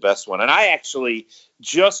far the best one. And I actually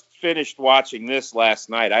just finished watching this last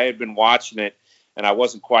night. I had been watching it and I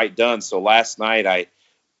wasn't quite done, so last night I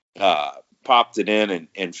popped it in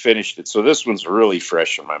and finished it. So this one's really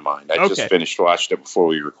fresh in my mind. I just finished watching it before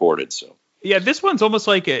we recorded. So yeah, this one's almost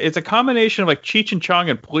like it's a combination of like Cheech and Chong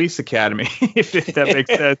and Police Academy, if that makes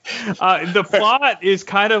sense. The plot is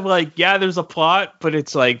kind of like, yeah, there's a plot, but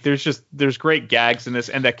it's like there's great gags in this,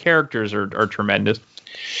 and the characters are tremendous.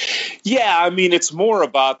 Yeah, I mean, it's more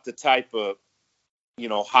about the type of, you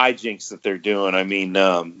know, hijinks that they're doing. I mean,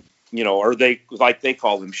 you know, or they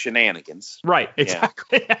call them shenanigans. Right.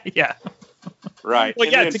 Exactly. Yeah. Right.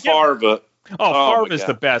 Well, and then Farva. Farva is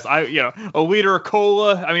the best. A liter of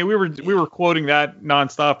cola. I mean, we were quoting that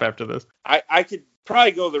nonstop after this. I could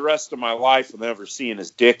probably go the rest of my life without never seeing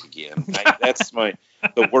his dick again. That's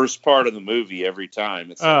the worst part of the movie every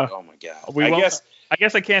time. It's like, oh my god. I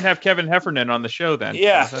guess I can't have Kevin Heffernan on the show then.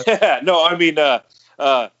 Yeah. No, I mean, the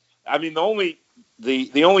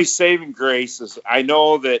only saving grace is I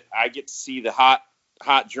know that I get to see the hot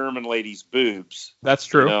German lady's boobs. That's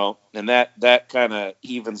true. You know, and that kind of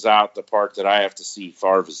evens out the part that I have to see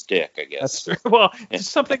Farva's dick, I guess. That's true. Well, it's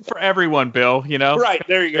something for everyone, Bill, you know? Right,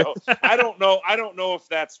 there you go. I don't know if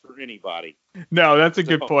that's for anybody. No, that's a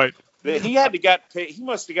good point. He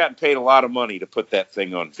must have gotten paid a lot of money to put that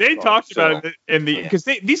thing on. They talked about it because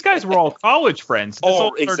these guys were all college friends.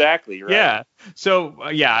 Exactly. Right. Yeah. So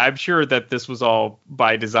I'm sure that this was all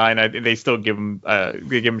by design. They still give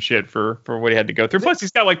him shit for what he had to go through. Plus,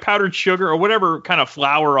 he's got like powdered sugar or whatever kind of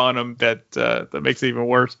flour on him that makes it even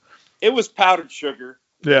worse. It was powdered sugar.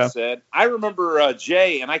 Yeah. Said. I remember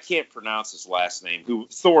Jay, and I can't pronounce his last name, who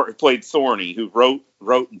played Thorny, who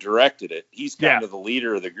wrote and directed it. He's kind of the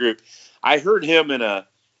leader of the group. I heard him in a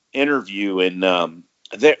interview, and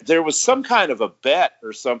there was some kind of a bet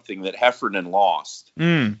or something that Heffernan lost,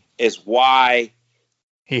 is why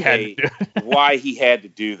he had to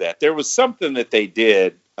do that. There was something that they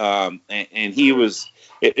did, and he was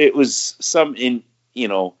it was some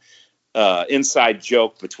inside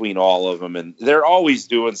joke between all of them, and they're always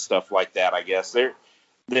doing stuff like that. I guess they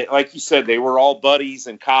like you said, they were all buddies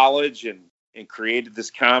in college and created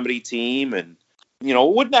this comedy team. And you know,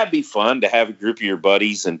 wouldn't that be fun to have a group of your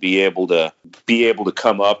buddies and be able to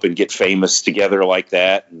come up and get famous together like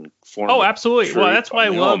that and form? Oh, absolutely. Well, that's why I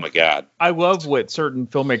love. Oh my God, I love what certain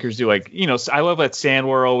filmmakers do. Like, you know, I love that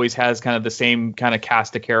Sandler always has kind of the same kind of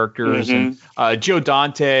cast of characters. And Joe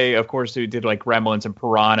Dante, of course, who did like Gremlins and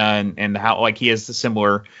Piranha, and how like he has the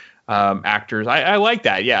similar actors. I like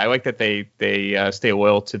that. Yeah, I like that they stay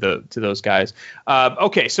loyal to those guys.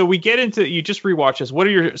 Okay, so we get into, you just rewatch this. What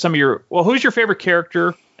are who's your favorite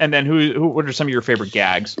character, and then what are some of your favorite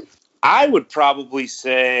gags? I would probably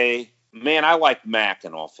say, man, I like Mac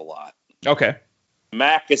an awful lot. Okay,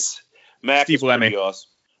 Mac is pretty awesome.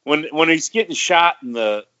 When he's getting shot in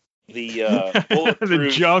the bulletproof the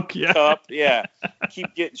junk, cup,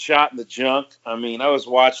 keep getting shot in the junk. I mean, I was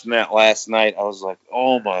watching that last night. I was like,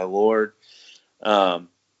 oh my Lord. Some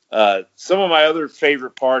of my other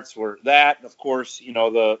favorite parts were that, and of course,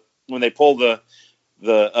 when they pull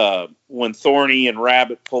when Thorny and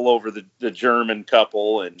Rabbit pull over the German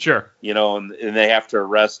couple, and sure, and they have to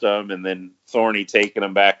arrest them, and then Thorny taking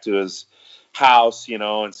him back to his house,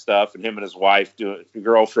 and stuff, and him and his wife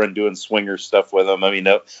girlfriend doing swinger stuff with him. I mean,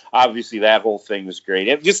 obviously that whole thing was great.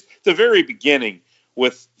 And just the very beginning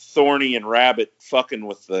with Thorny and Rabbit fucking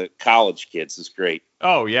with the college kids is great.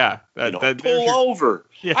 Oh yeah, pull over.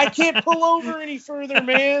 Yeah. I can't pull over any further,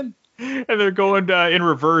 man. And they're going in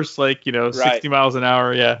reverse, 60 miles an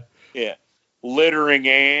hour. Yeah. Yeah. Littering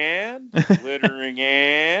and.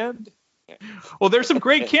 Well, there's some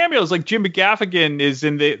great cameos. Like Jim McGaffigan is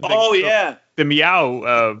in the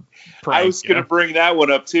Meow prank. I was going to bring that one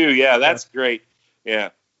up too. Yeah, that's great. Yeah.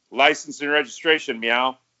 License and registration,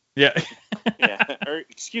 Meow. Yeah. Yeah.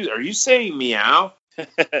 Are you saying meow?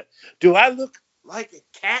 Do I look like a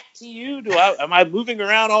cat to you? Am I moving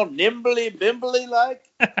around all nimbly bimbly like?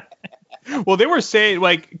 Well, they were saying,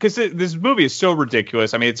 because this movie is so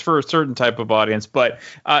ridiculous. I mean, it's for a certain type of audience, but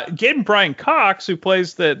getting Brian Cox, who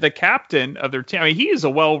plays the captain of their team, I mean, he is a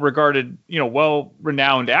well-regarded,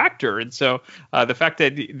 well-renowned actor. And so the fact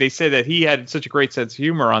that they say that he had such a great sense of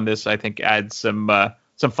humor on this, I think adds some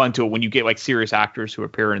fun to it when you get serious actors who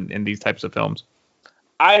appear in these types of films.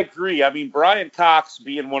 I agree. I mean, Brian Cox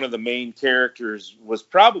being one of the main characters was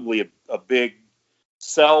probably a big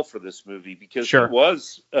sell for this movie, because he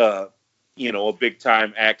was, a big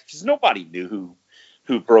time actor, because nobody knew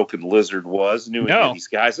who Broken Lizard was, any of these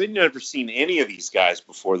guys. They'd never seen any of these guys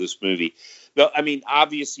before this movie. I mean,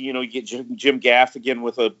 obviously, you get Jim Gaffigan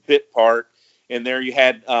with a bit part, and there you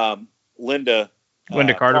had Linda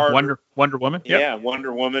Carter, Wonder Woman. Yep. Yeah,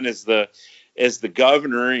 Wonder Woman is the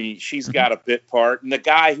governor, and she's got a bit part. And the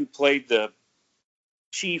guy who played the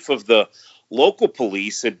chief of the local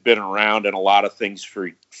police had been around in a lot of things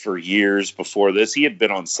for years before this. He had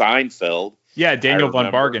been on Seinfeld. Yeah, Daniel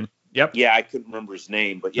von Bargen. Yep. Yeah, I couldn't remember his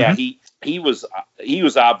name, but yeah, he was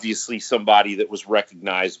obviously somebody that was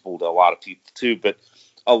recognizable to a lot of people too. But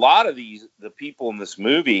a lot of the people in this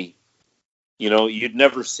movie, you'd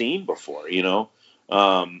never seen before,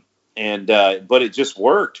 but it just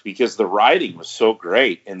worked because the writing was so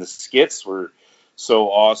great and the skits were so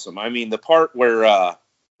awesome. I mean, the part where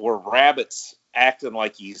Rabbit's acting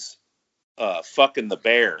like he's fucking the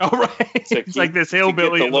bear. Oh, right. It's like this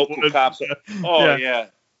hillbilly. The local cops. Oh, yeah.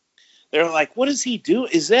 They're like, what does he do?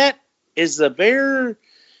 Is the bear,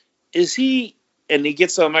 is he, and he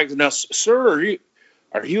gets on the mic, now, sir,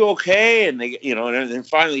 are you okay? And they, and then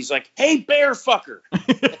finally he's like, hey, bear fucker.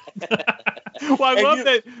 Well, I love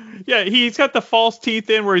that. Yeah, he's got the false teeth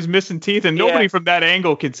in where he's missing teeth, and nobody from that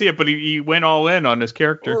angle can see it, but he went all in on his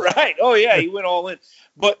character. Right. Oh, yeah, he went all in.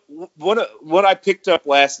 But what I picked up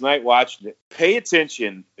last night watching it, pay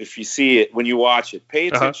attention if you see it when you watch it. Pay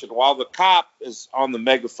attention while the cop is on the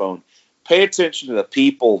megaphone. Pay attention to the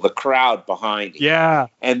people, the crowd behind him. Yeah.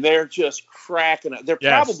 And they're just cracking up. They're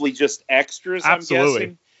probably just extras, Absolutely. I'm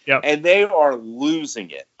guessing. Yep. And they are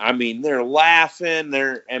losing it. I mean, they're laughing.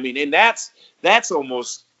 And that's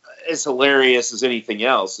almost as hilarious as anything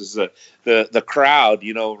else, is the crowd,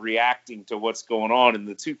 reacting to what's going on, and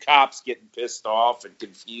the two cops getting pissed off and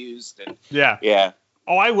confused. And yeah.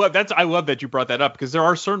 Oh, I love that you brought that up, because there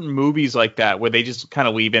are certain movies like that where they just kind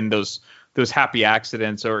of leave in those happy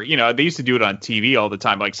accidents, or they used to do it on TV all the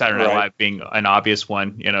time, like Saturday Night Live being an obvious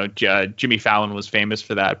one. Jimmy Fallon was famous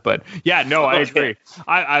for that. But yeah, no, I agree.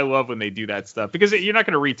 I love when they do that stuff, because you're not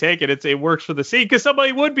going to retake it. It works for the scene, because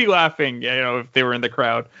somebody would be laughing, if they were in the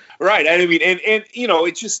crowd. Right. I mean, and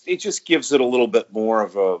it just gives it a little bit more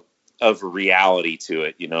of a reality to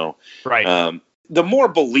it. Right. The more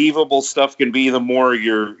believable stuff can be, the more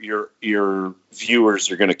your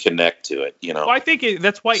viewers are going to connect to it. Well, I think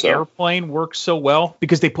that's why Airplane works so well,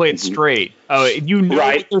 because they play it straight.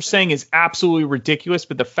 What they're saying is absolutely ridiculous,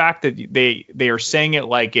 but the fact that they are saying it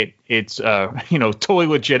like it's totally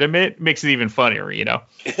legitimate makes it even funnier.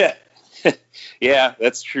 Yeah,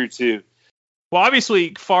 that's true too. Well,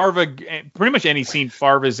 obviously, Farva, pretty much any scene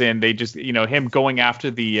Farva's in, they just him going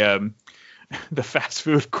after the fast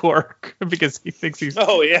food clerk because he thinks he's.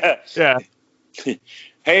 Oh yeah.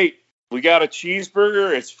 Hey, we got a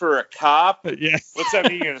cheeseburger. It's for a cop. Yeah. What's that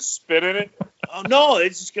mean? You gonna spit in it? Oh no,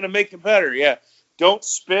 it's just gonna make it better. Yeah. Don't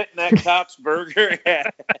spit in that cop's burger.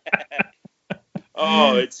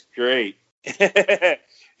 Oh, it's great.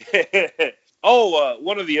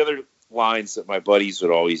 One of the other lines that my buddies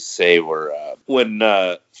would always say were when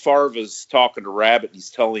Farva's talking to Rabbit, he's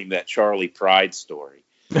telling him that Charlie Pride story.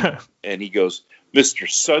 And he goes, Mr.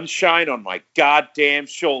 Sunshine on my goddamn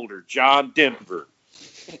shoulder, John Denver.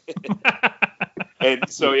 And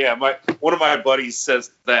so one of my buddies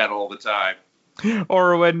says that all the time.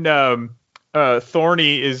 Or when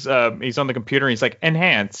Thorny is he's on the computer and he's like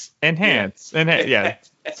enhance. Yeah.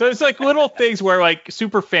 So it's like little things where like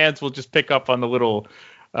super fans will just pick up on the little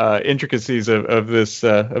intricacies of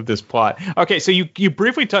this plot. Okay, so you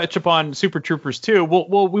briefly touch upon Super Troopers 2.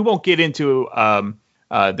 We won't get into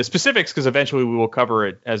the specifics because eventually we will cover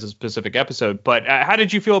it as a specific episode. But how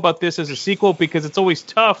did you feel about this as a sequel? Because it's always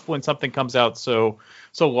tough when something comes out so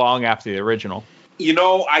long after the original.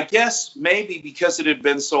 I guess maybe because it had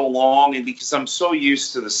been so long and because I'm so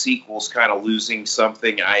used to the sequels kind of losing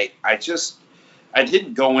something, I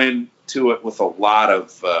didn't go into it with a lot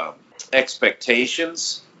of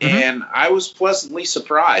expectations, and I was pleasantly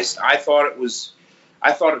surprised. I thought it was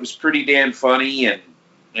pretty damn funny,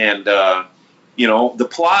 and the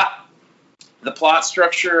plot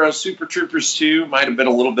structure of Super Troopers 2 might have been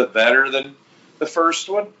a little bit better than the first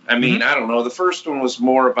one. I mean, I don't know. The first one was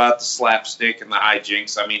more about the slapstick and the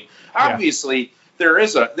hijinks. I mean, obviously there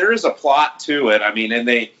is a plot to it. I mean, and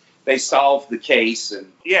they solve the case,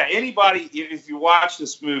 and anybody, if you watch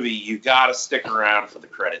this movie, you got to stick around for the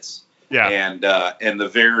credits. Yeah. And the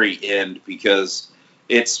very end, because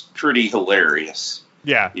it's pretty hilarious.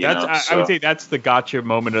 Yeah, I would say that's the gotcha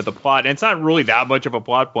moment of the plot. And it's not really that much of a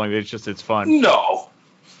plot point. It's fun. No.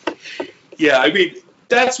 Yeah, I mean,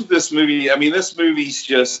 that's what this movie. I mean, this movie's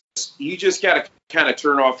just, you just got to kind of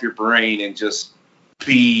turn off your brain and just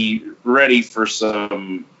be ready for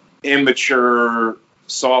some immature,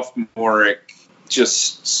 sophomoric,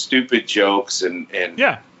 just stupid jokes and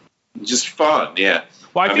just fun. Yeah.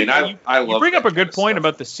 Well, I love. You bring up a good point stuff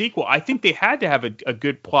about the sequel. I think they had to have a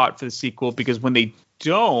good plot for the sequel, because when they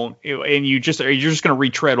don't, and you're just going to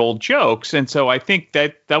retread old jokes, and so I think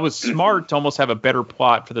that was smart to almost have a better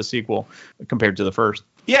plot for the sequel compared to the first.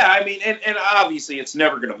 Yeah, I mean, and obviously it's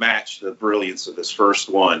never going to match the brilliance of this first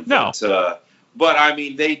one. No, but I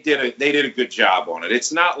mean, they did a good job on it.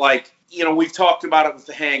 It's not like, we've talked about it with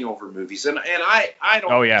the Hangover movies, and I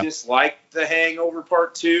don't dislike the Hangover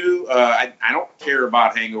Part 2. I don't care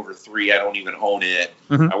about Hangover 3. I don't even own it.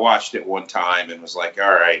 I watched it one time and was like,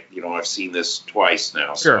 all right, I've seen this twice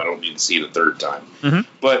now, so I don't need to see it a third time.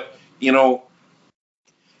 But,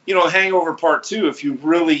 Hangover Part 2, if you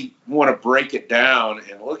really want to break it down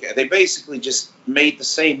and look at it, they basically just made the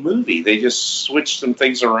same movie. They just switched some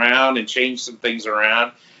things around and changed some things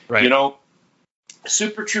around. Right.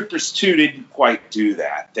 Super Troopers 2 didn't quite do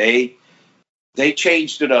that. They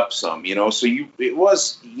changed it up some, so you're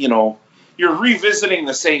revisiting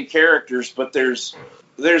the same characters, but there's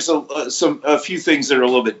a few things that are a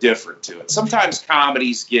little bit different to it. Sometimes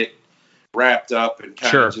comedies get wrapped up and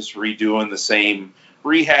kind of just rehashing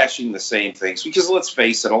the same things, because let's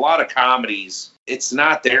face it, a lot of comedies, it's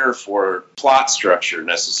not there for plot structure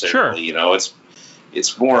necessarily.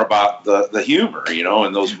 It's more about the humor,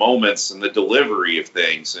 and those moments and the delivery of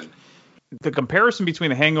things. And the comparison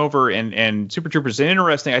between The Hangover and Super Troopers is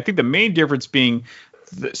interesting. I think the main difference being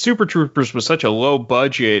the Super Troopers was such a low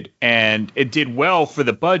budget, and it did well for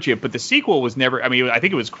the budget, but the sequel was never, I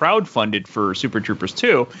think it was crowdfunded for Super Troopers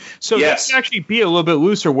 2. So that could actually be a little bit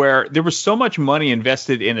looser, where there was so much money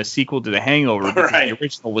invested in a sequel to The Hangover because the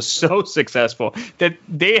original was so successful that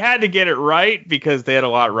they had to get it right, because they had a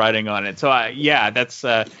lot riding on it. So that's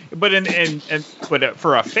but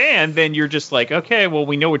for a fan, then you're just like, okay, well,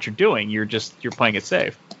 we know what you're doing. You're playing it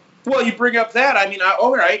safe. Well, you bring up that. I mean,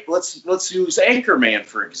 all right, let's use Anchorman,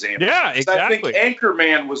 for example. Yeah, exactly. I think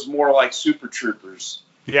Anchorman was more like Super Troopers.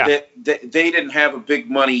 Yeah. They didn't have a big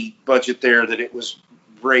money budget there, that it was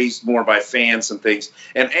raised more by fans and things.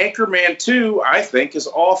 And Anchorman 2, I think, is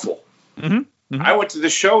awful. I went to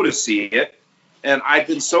the show to see it, and I'd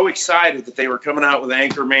been so excited that they were coming out with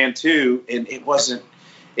Anchorman 2, and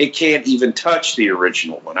it can't even touch the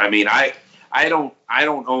original one. I mean, I don't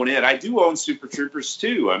own it. I do own Super Troopers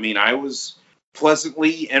 2. I mean, I was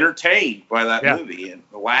pleasantly entertained by that movie and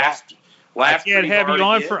laughed. I can't have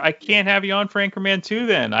you on for Anchorman 2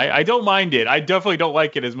 then. I don't mind it. I definitely don't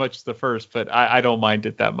like it as much as the first, but I don't mind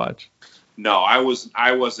it that much. No, I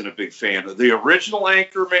wasn't a big fan of the original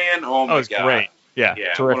Anchorman. Oh my God. Great. Yeah.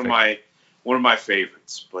 Terrific. One of my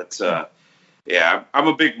favorites. But I'm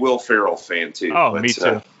a big Will Ferrell fan too. Oh, me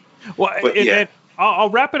too. I'll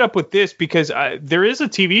wrap it up with this, because there is a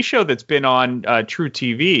TV show that's been on True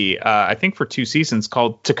TV, I think for 2 seasons,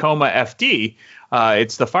 called Tacoma FD.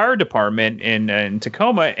 It's the fire department in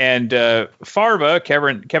Tacoma, and Farva,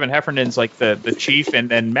 Kevin Heffernan's like the chief, and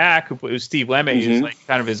then Mac, who's Steve Lemay, is like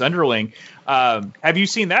kind of his underling. Have you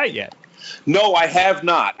seen that yet? No, I have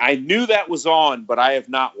not. I knew that was on, but I have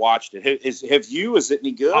not watched it. Have you? Is it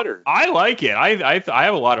any good? Or? I like it. I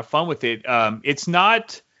have a lot of fun with it. It's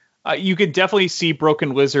not. You could definitely see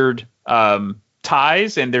Broken Lizard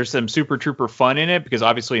ties, and there's some Super Trooper fun in it because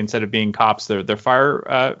obviously instead of being cops, they're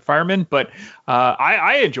firemen. But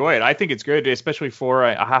I enjoy it. I think it's good, especially for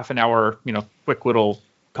a half an hour, quick little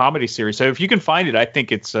comedy series. So if you can find it, I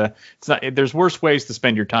think it's not. There's worse ways to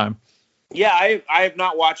spend your time. Yeah, I have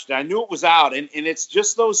not watched it. I knew it was out, and it's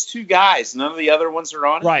just those two guys. None of the other ones are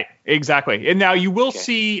on it? Right, exactly. And now you will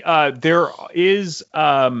see there is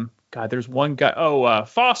there's one guy.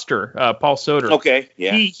 Foster, Paul Soter. Okay,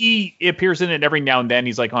 yeah. He appears in it every now and then.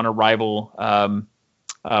 He's like on a rival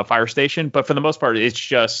fire station, but for the most part, it's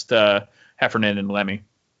just Heffernan and Lemmy.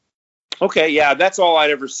 Okay, yeah, that's all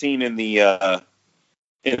I'd ever seen in the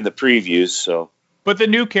previews. So. But the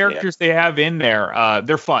new characters they have in there,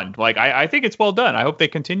 they're fun. Like, I think it's well done. I hope they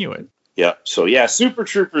continue it. Yeah. So, yeah, Super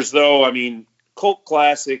Troopers, though, I mean, cult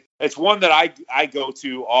classic. It's one that I go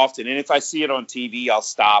to often. And if I see it on TV, I'll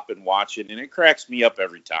stop and watch it. And it cracks me up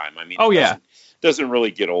every time. I mean, doesn't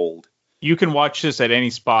really get old. You can watch this at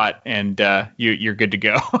any spot, and you're good to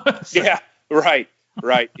go. Yeah, right,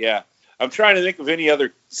 yeah. I'm trying to think of any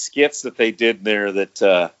other skits that they did there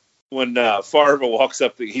that... When Farva walks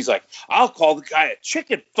up, he's like, "I'll call the guy a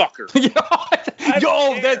chicken fucker."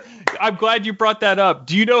 I'm glad you brought that up.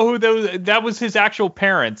 Do you know who that was? His actual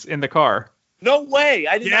parents in the car. No way!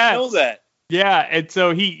 I did not know that. Yeah, and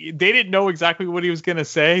so they didn't know exactly what he was gonna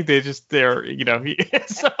say.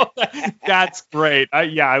 So that's great.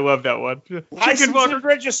 I love that one. License and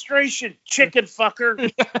registration, chicken fucker.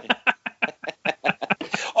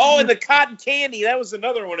 Oh, and the cotton candy. That was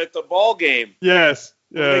another one at the ball game. Yes.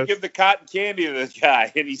 They give the cotton candy to the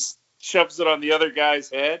guy, and he shoves it on the other guy's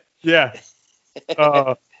head. Yeah.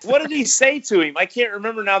 What did he say to him? I can't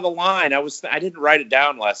remember now the line. I didn't write it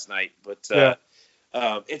down last night, but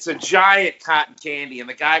it's a giant cotton candy, and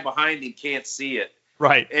the guy behind him can't see it.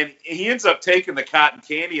 Right. And he ends up taking the cotton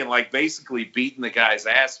candy and basically beating the guy's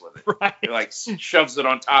ass with it. Right. He shoves it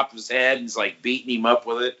on top of his head and is beating him up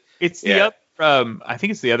with it. It's the other. I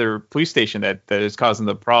think it's the other police station that is causing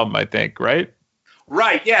the problem. I think, right?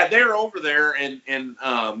 Right, yeah, they're over there, and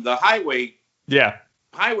the highway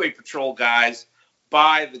patrol guys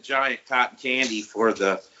buy the giant cotton candy for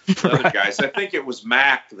the other guys. I think it was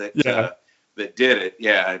Mac that did it.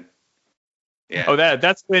 Yeah. Oh,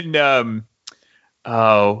 that's when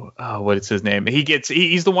what is his name?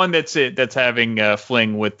 He's the one that's having a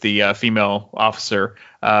fling with the female officer.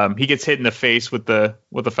 He gets hit in the face with the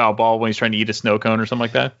foul ball when he's trying to eat a snow cone or something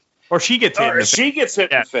like that. Or she gets hit. Gets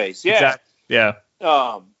hit in the face. Yeah. Exactly.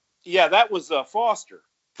 Yeah. That was Foster.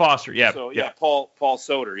 Foster, yeah. So Paul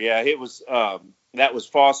Soter. Yeah, it was that was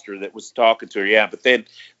Foster that was talking to her. Yeah, but then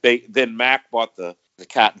Mac bought the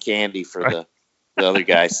cotton candy for the other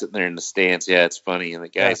guy sitting there in the stands. Yeah, it's funny. And the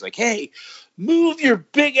guy's like, "Hey, move your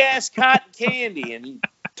big ass cotton candy," and he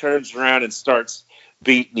turns around and starts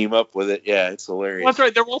beating him up with it. Yeah, it's hilarious. Well, that's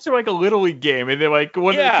right. They're also a little league game, and they're one of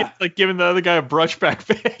the kids giving the other guy a brushback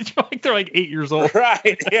pitch. They're 8 years old.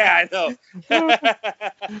 Right. Yeah, I know.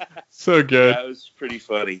 So good. That was pretty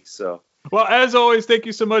funny. So. Well, as always, thank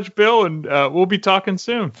you so much, Bill, and we'll be talking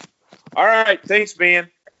soon. All right. Thanks, man.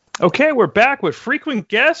 Okay, we're back with frequent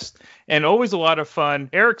guests and always a lot of fun.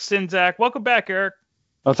 Eric Sinzak. Welcome back, Eric.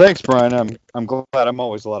 Oh, thanks, Brian. I'm glad. I'm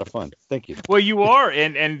always a lot of fun. Thank you. Well, you are,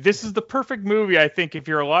 and this is the perfect movie, I think. If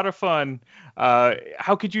you're a lot of fun,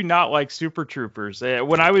 how could you not like Super Troopers? We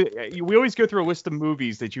always go through a list of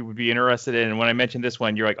movies that you would be interested in, and when I mentioned this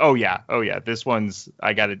one, you're like, oh yeah, this one's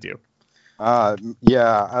I got to do.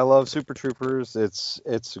 Yeah, I love Super Troopers.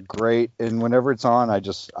 It's great, and whenever it's on, I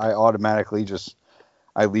automatically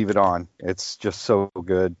I leave it on. It's just so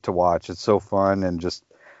good to watch. It's so fun, and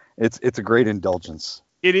it's a great indulgence.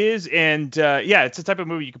 It is, and it's the type of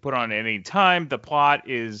movie you can put on at any time. The plot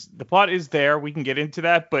is there. We can get into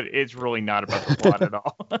that, but it's really not about the plot at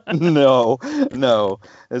all. No, it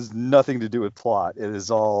has nothing to do with plot. It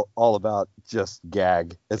is all about just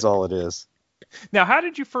gag. It's all it is. Now, how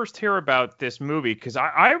did you first hear about this movie? Because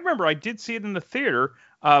I remember I did see it in the theater,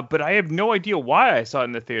 but I have no idea why I saw it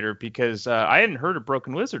in the theater because I hadn't heard of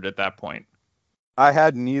Broken Lizard at that point. I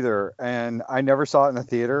hadn't either, and I never saw it in the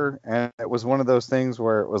theater, and it was one of those things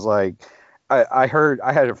where it was like, I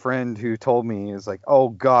had a friend who told me, he was like, "Oh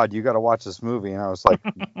God, you got to watch this movie," and I was like,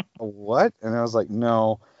 "What?" And I was like,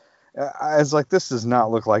 "No," I was like, "This does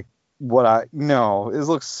not look like it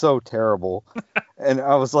looks so terrible," and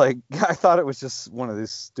I was like, I thought it was just one of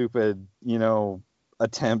these stupid,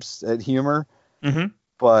 attempts at humor, mm-hmm.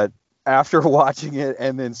 but after watching it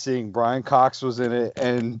and then seeing Brian Cox was in it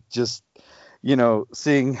and just,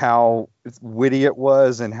 seeing how witty it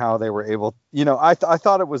was and how they were able, I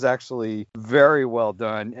thought it was actually very well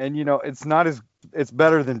done. And, it's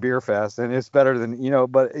better than Beer Fest and it's better than,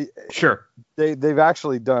 but sure, they've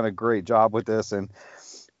actually done a great job with this. And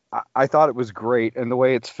I thought it was great. And the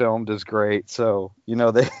way it's filmed is great. So,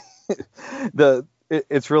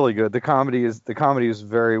 it's really good. The comedy is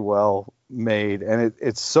very well made, and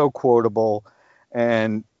it's so quotable,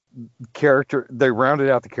 and they rounded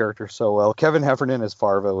out the character so well. Kevin Heffernan as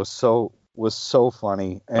Farva was so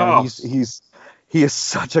funny, and he is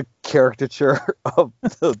such a caricature of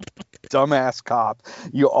the dumbass cop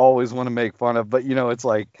you always want to make fun of, but it's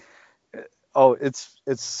like, it's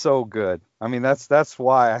so good. I mean, that's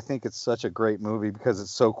why I think it's such a great movie, because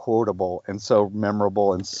it's so quotable and so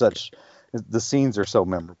memorable, and the scenes are so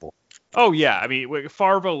memorable. Oh yeah, I mean,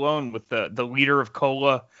 Farva alone with the leader of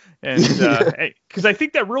Cola, and because I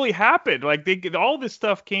think that really happened. Like all this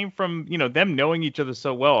stuff came from them knowing each other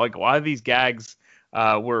so well. Like a lot of these gags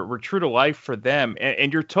were true to life for them.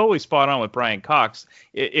 And you're totally spot on with Brian Cox.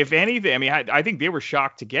 If anything, I mean, I think they were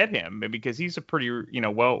shocked to get him because he's a pretty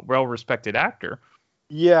well respected actor.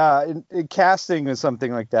 Yeah, in casting is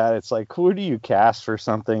something like that. It's like, who do you cast for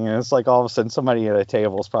something? And it's like all of a sudden somebody at a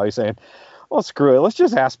table is probably saying, well, screw it, let's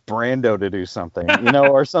just ask Brando to do something,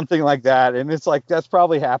 or something like that. And it's like, that's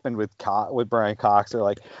probably happened with Brian Cox. They're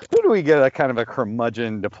like, who do we get a kind of a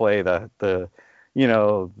curmudgeon to play the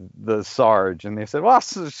Sarge? And they said, well,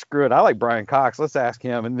 screw it, I like Brian Cox, let's ask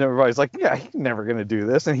him. And everybody's like, yeah, he's never going to do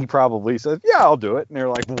this. And he probably says, yeah, I'll do it. And they're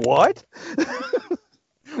like, what?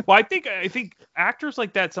 Well, I think actors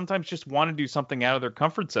like that sometimes just want to do something out of their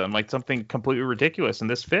comfort zone, like something completely ridiculous, and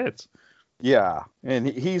this fits. Yeah, and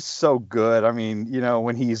he's so good. I mean,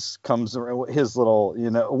 when comes his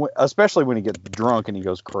little, especially when he gets drunk and he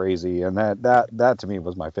goes crazy, and that to me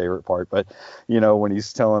was my favorite part. But when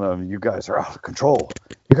he's telling them, you guys are out of control.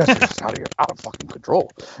 You guys are just out of fucking control.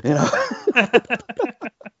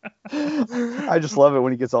 I just love it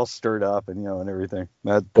when he gets all stirred up and and everything.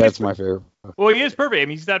 That's my favorite. Well, he is perfect. I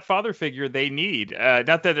mean, he's that father figure they need.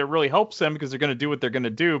 Not that it really helps them because they're going to do what they're going to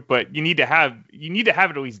do, but you need to have it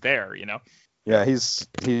at least there. Yeah, he's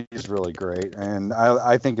really great, and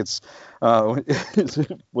I think it's when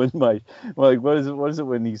what is it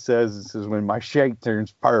when he says when my shake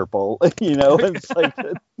turns purple, it's like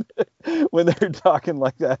when they're talking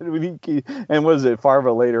like that. And what is it?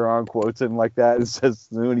 Farva later on quotes him like that and says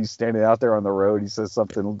when he's standing out there on the road, he says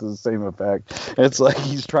something to the same effect. It's like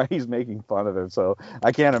he's making fun of him. So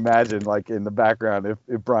I can't imagine like in the background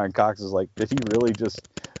if Brian Cox is like, did he really just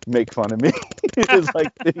make fun of me? It's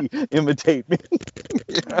like, did he imitate me?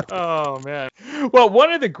 Oh man. Well,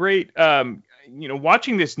 one of the great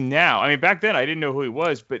watching this now, I mean, back then I didn't know who he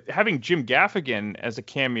was, but having Jim Gaffigan as a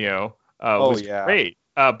cameo was great.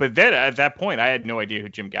 But then at that point, I had no idea who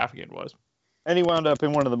Jim Gaffigan was. And he wound up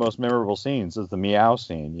in one of the most memorable scenes, is the meow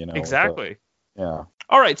scene. Exactly. So, yeah.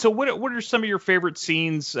 All right. So what are some of your favorite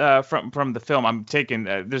scenes from the film? I'm taking.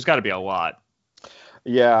 There's got to be a lot.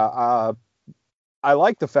 Yeah. I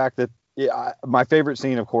like the fact that. My favorite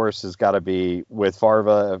scene, of course, has got to be with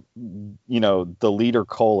Farva, the leader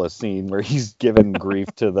Cola scene where he's giving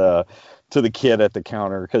grief to the kid at the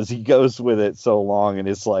counter because he goes with it so long, and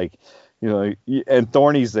it's like, and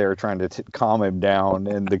Thorny's there trying to calm him down,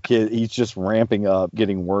 and the kid, he's just ramping up,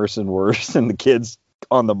 getting worse and worse, and the kid's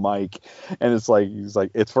on the mic, and it's like, he's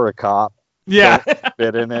like, it's for a cop. Yeah.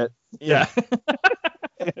 Fit in it. Yeah.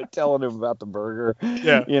 Telling him about the burger.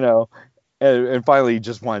 Yeah. And finally, he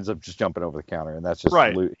just winds up just jumping over the counter, and that's just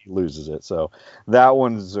right. He loses it. So that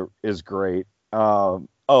one is great. And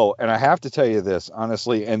I have to tell you this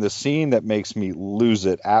honestly, and the scene that makes me lose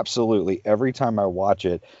it absolutely every time I watch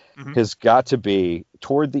it has got to be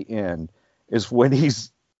toward the end, is when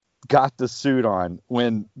he's got the suit on,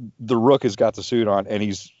 when the Rook has got the suit on, and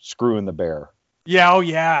he's screwing the bear. Yeah, oh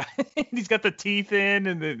yeah. He's got the teeth in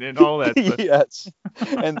and all that stuff. Yes.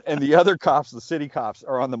 And the other cops, the city cops,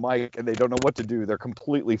 are on the mic and they don't know what to do. They're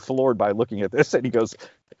completely floored by looking at this. And he goes,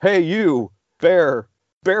 "Hey, you, bear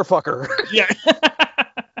fucker." Yeah.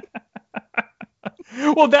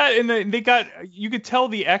 Well, that, and they got, you could tell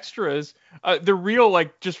the extras, they're real,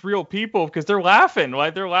 like just real people, because they're laughing.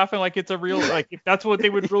 Like they're laughing like it's a real, like if that's what they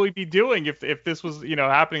would really be doing if this was,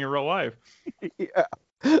 happening in real life. Yeah.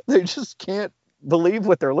 They just can't believe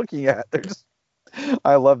what they're looking at. They're just,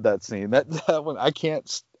 I love that scene. That one, I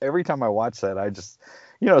can't, every time I watch that, I just,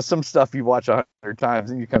 some stuff you watch 100 times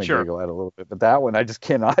and you kind of giggle at a little bit, but that one I just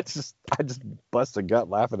cannot, I just bust a gut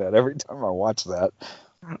laughing at every time I watch that.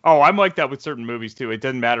 Oh, I'm like that with certain movies too. It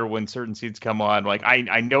doesn't matter when certain scenes come on. Like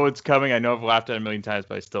I know it's coming. I know I've laughed at it a million times,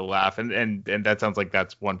 but I still laugh. And that sounds like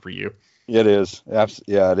that's one for you. It is.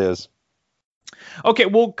 Yeah, it is. Okay,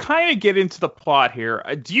 we'll kind of get into the plot here.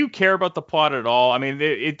 Do you care about the plot at all? I mean,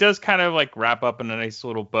 it does kind of like wrap up in a nice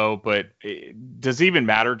little bow, but does it even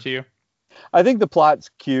matter to you? I think the plot's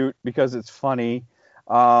cute because it's funny.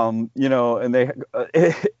 And they.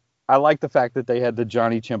 I like the fact that they had the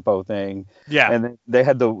Johnny Chimpo thing. Yeah. And they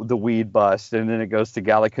had the weed bust, and then it goes to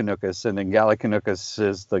Gallicanukis, and then Gallicanukis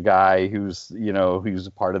is the guy who's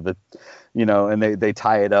a part of the, and they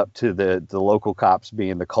tie it up to the local cops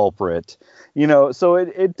being the culprit. So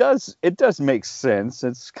it does make sense.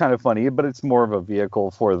 It's kind of funny, but it's more of a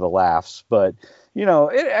vehicle for the laughs. But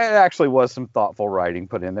it actually was some thoughtful writing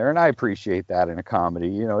put in there, and I appreciate that in a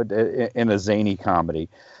comedy, in a zany comedy.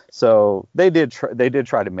 So they did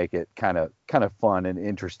try to make it kind of fun and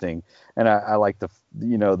interesting, and I like the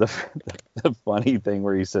funny thing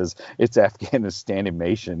where he says it's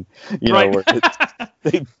Afghanistanimation, right. Where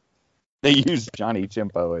they use Johnny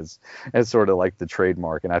Chimpo as sort of like the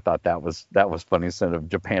trademark, and I thought that was funny instead of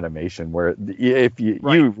Japanimation, where if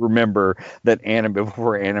you remember that anime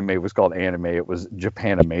before anime was called anime, it was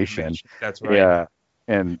Japanimation. That's right. Yeah.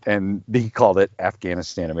 And he called it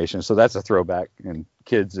Afghanistanimation. So that's a throwback. And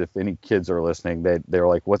kids, if any kids are listening, they're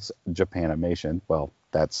like, what's Japanimation? Well,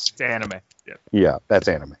 it's anime. Yeah, that's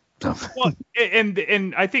anime. Well,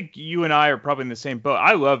 and I think you and I are probably in the same boat.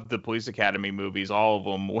 I loved the Police Academy movies, all of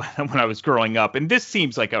them, when I was growing up. And this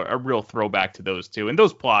seems like a real throwback to those two. And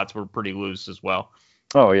those plots were pretty loose as well.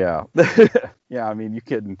 Oh, yeah. Yeah, I mean, you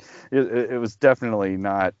couldn't. It was definitely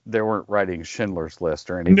not. They weren't writing Schindler's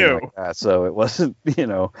List or anything like that. So it wasn't.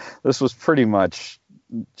 This was pretty much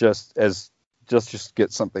just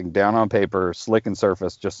get something down on paper, slick and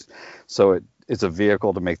surface, just so it's a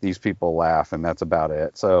vehicle to make these people laugh, and that's about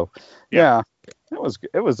it. So yeah,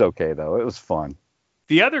 it was okay though. It was fun.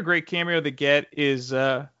 The other great cameo they get is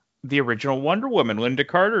the original Wonder Woman, Linda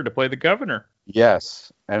Carter, to play the governor.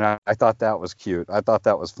 Yes, and I thought that was cute. I thought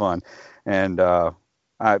that was fun, and I'm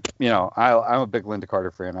a big Linda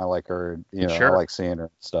Carter fan. I like her. Sure. I like seeing her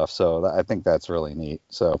and stuff. So I think that's really neat.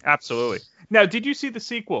 So absolutely. Now, did you see the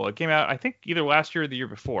sequel? It came out, I think, either last year or the year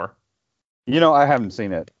before. I haven't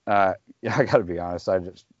seen it. I got to be honest.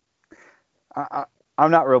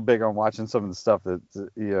 I'm not real big on watching some of the stuff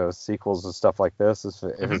that, sequels and stuff like this.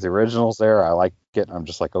 If it's the originals there, I like it. I'm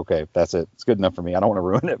just like, okay, that's it. It's good enough for me. I don't want to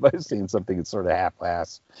ruin it by seeing something that's sort of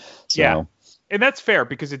half-ass. So. Yeah. And that's fair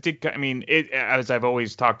because it did. I mean, as I've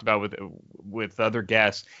always talked about with other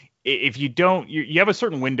guests, if you don't, you have a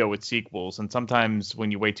certain window with sequels, and sometimes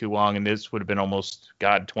when you wait too long, and this would have been almost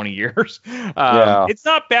 20 years. It's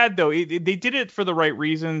not bad though. They did it for the right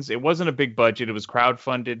reasons. It wasn't a big budget. It was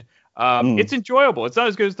crowdfunded. It's enjoyable. It's not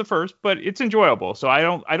as good as the first, but it's enjoyable. So I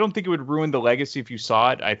don't think it would ruin the legacy if you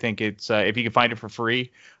saw it. I think it's if you can find it for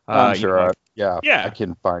free. I'm sure. I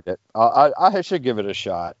can find it. I should give it a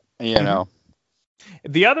shot.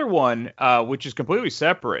 The other one, which is completely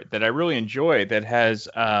separate, that I really enjoy, that has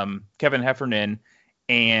Kevin Heffernan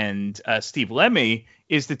and Steve Lemmy,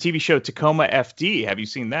 is the TV show Tacoma FD. Have you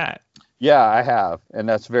seen that? Yeah, I have, and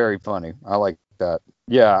that's very funny. I like that.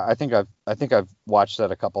 Yeah, I think I've watched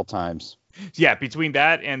that a couple times. Yeah, between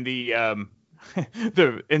that and the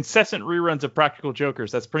the incessant reruns of Practical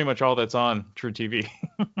Jokers, that's pretty much all that's on True TV.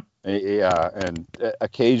 Yeah, and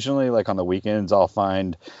occasionally, like on the weekends, I'll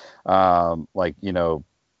find what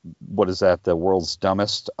is that? The World's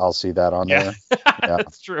Dumbest. I'll see that on there. Yeah,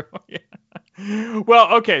 that's true. Yeah.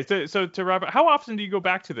 Well, okay. So to wrap up, how often do you go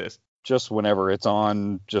back to this? Just whenever it's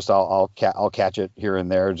on. Just I'll catch it here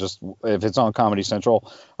and there. Just if it's on Comedy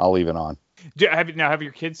Central, I'll leave it on. Have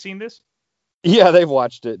your kids seen this? Yeah, they've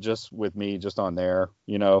watched it just with me, just on there.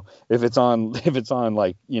 If it's on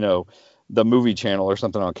like the movie channel or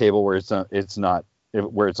something on cable where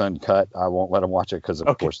where it's uncut, I won't let them watch it because,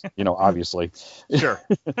 of course, obviously. Sure.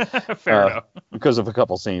 Fair enough. Because of a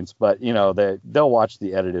couple scenes, but they'll watch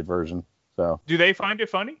the edited version. So. Do they find it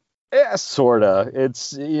funny? Yeah, sorta.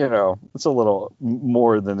 It's it's a little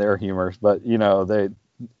more than their humor, but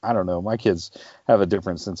I don't know. My kids have a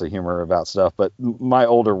different sense of humor about stuff, but my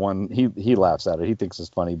older one, he laughs at it. He thinks it's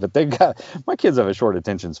funny, but my kids have a short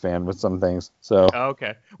attention span with some things. So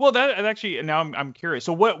okay. Well, that actually, now I'm curious.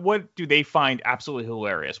 So what do they find absolutely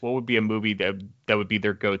hilarious? What would be a movie that would be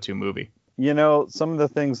their go-to movie? Some of the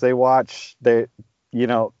things they watch,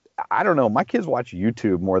 I don't know. My kids watch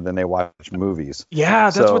YouTube more than they watch movies. Yeah,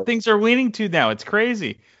 that's what things are leaning to now. It's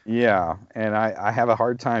crazy. Yeah, and I have a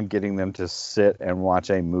hard time getting them to sit and watch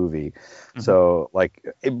a movie. Mm-hmm. So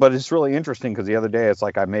but it's really interesting because the other day it's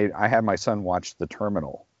like I had my son watch The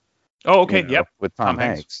Terminal. Oh, okay. Yep. With Tom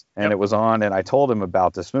Hanks. And it was on, and I told him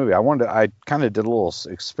about this movie. I kind of did a little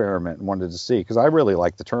experiment and wanted to see, because I really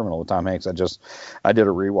like The Terminal with Tom Hanks. I did a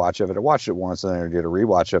rewatch of it. I watched it once, and then I did a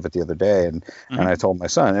rewatch of it the other day, and I told my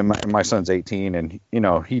son, and my son's 18, and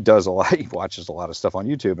he does a lot. He watches a lot of stuff on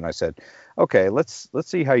YouTube, and I said, okay, let's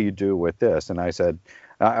see how you do with this. And I said,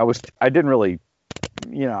 I was kind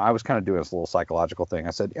of doing this little psychological thing.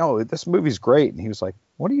 I said, this movie's great. And he was like,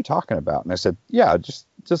 what are you talking about? And I said, yeah, just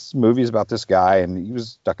movies about this guy, and he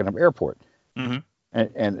was stuck in an airport. Mm-hmm.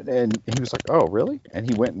 And he was like, oh, really? And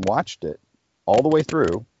he went and watched it all the way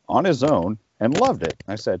through on his own and loved it.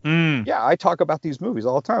 And I said, yeah, I talk about these movies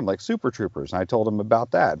all the time, like Super Troopers. And I told him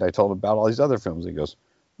about that. And I told him about all these other films. And he goes,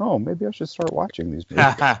 oh, maybe I should start watching these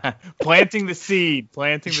movies. Planting the seed.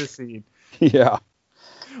 Yeah.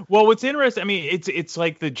 Well, what's interesting, I mean, it's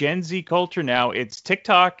like the Gen Z culture now. It's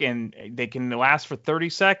TikTok, and they can last for 30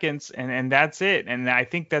 seconds, and that's it. And I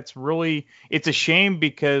think that's really, it's a shame,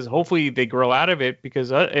 because hopefully they grow out of it,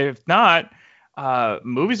 because if not,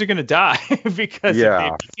 movies are going to die because if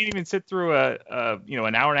they can't even sit through an hour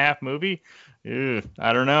and a half movie.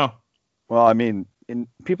 I don't know. Well, I mean,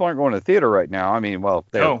 people aren't going to the theater right now. I mean,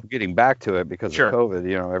 they're getting back to it because of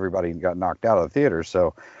COVID. Everybody got knocked out of the theater.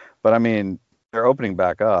 So, but I mean, they're opening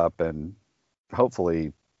back up, and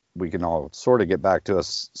hopefully we can all sort of get back to a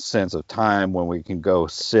sense of time when we can go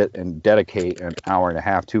sit and dedicate an hour and a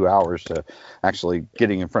half, 2 hours to actually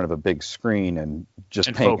getting in front of a big screen and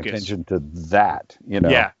just paying attention to that,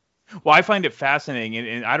 Yeah. Well, I find it fascinating,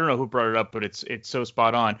 and I don't know who brought it up, but it's so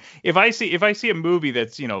spot on. If I see a movie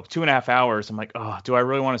that's 2.5 hours, I'm like, oh, do I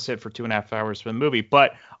really want to sit for 2.5 hours for the movie?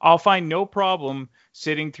 But I'll find no problem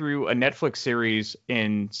sitting through a Netflix series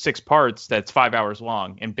in 6 parts that's 5 hours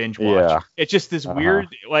long and binge watch. Yeah. It's just this weird,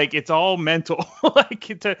 it's all mental.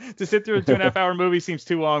 To sit through a 2.5 hour movie seems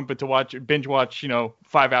too long, but to binge watch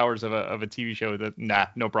 5 hours of a TV show,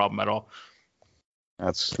 no problem at all.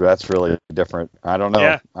 That's really different. I don't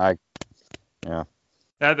know. Yeah.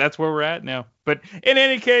 That's where we're at now. But in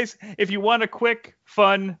any case, if you want a quick,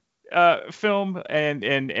 fun film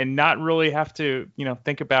and not really have to,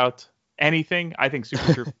 think about anything, I think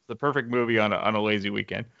Super Troopers is the perfect movie on a lazy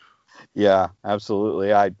weekend. Yeah,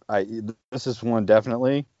 absolutely. This is one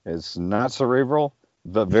definitely. It's not cerebral,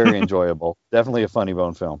 but very enjoyable. Definitely a funny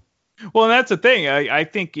bone film. Well, and that's the thing. I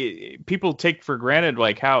think people take for granted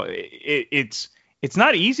how it's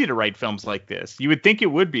not easy to write films like this. You would think it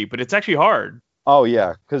would be, but it's actually hard. Oh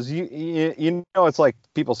yeah, because it's like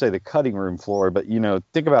people say the cutting room floor, but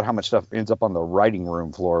think about how much stuff ends up on the writing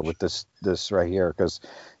room floor with this right here, because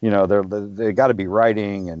they got to be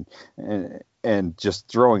writing and just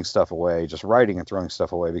throwing stuff away, just writing and throwing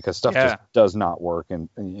stuff away, because stuff just does not work, and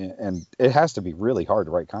it has to be really hard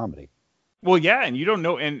to write comedy. Well, yeah, and you don't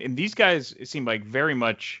know, and these guys seem like very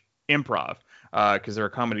much improv. Because they're a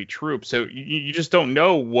comedy troupe, so you just don't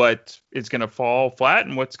know what is going to fall flat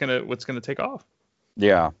and what's going to take off.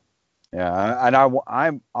 Yeah, and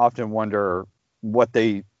I often wonder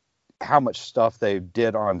how much stuff they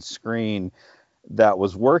did on screen that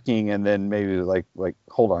was working, and then maybe like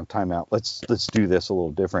hold on, time out, let's do this a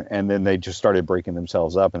little different, and then they just started breaking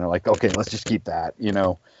themselves up, and they're like, okay, let's just keep that,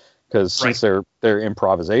 because since they're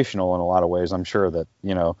improvisational in a lot of ways, I'm sure that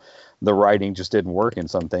the writing just didn't work in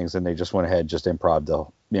some things, and they just went ahead and just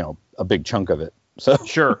improv a big chunk of it. So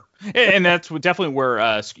sure, and that's definitely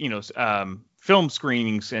where film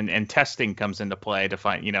screenings and testing comes into play to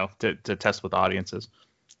find to test with audiences.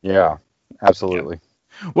 Yeah, absolutely.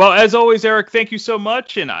 Yeah. Well, as always, Eric, thank you so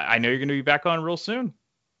much, and I know you're going to be back on real soon.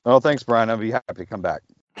 Oh, thanks, Brian. I'll be happy to come back.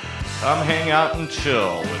 Come hang out and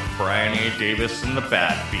chill with Brian A. Davis and the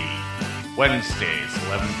Bad Beat. Wednesdays,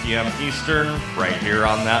 11 p.m. Eastern, right here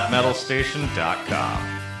on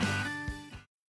thatmetalstation.com.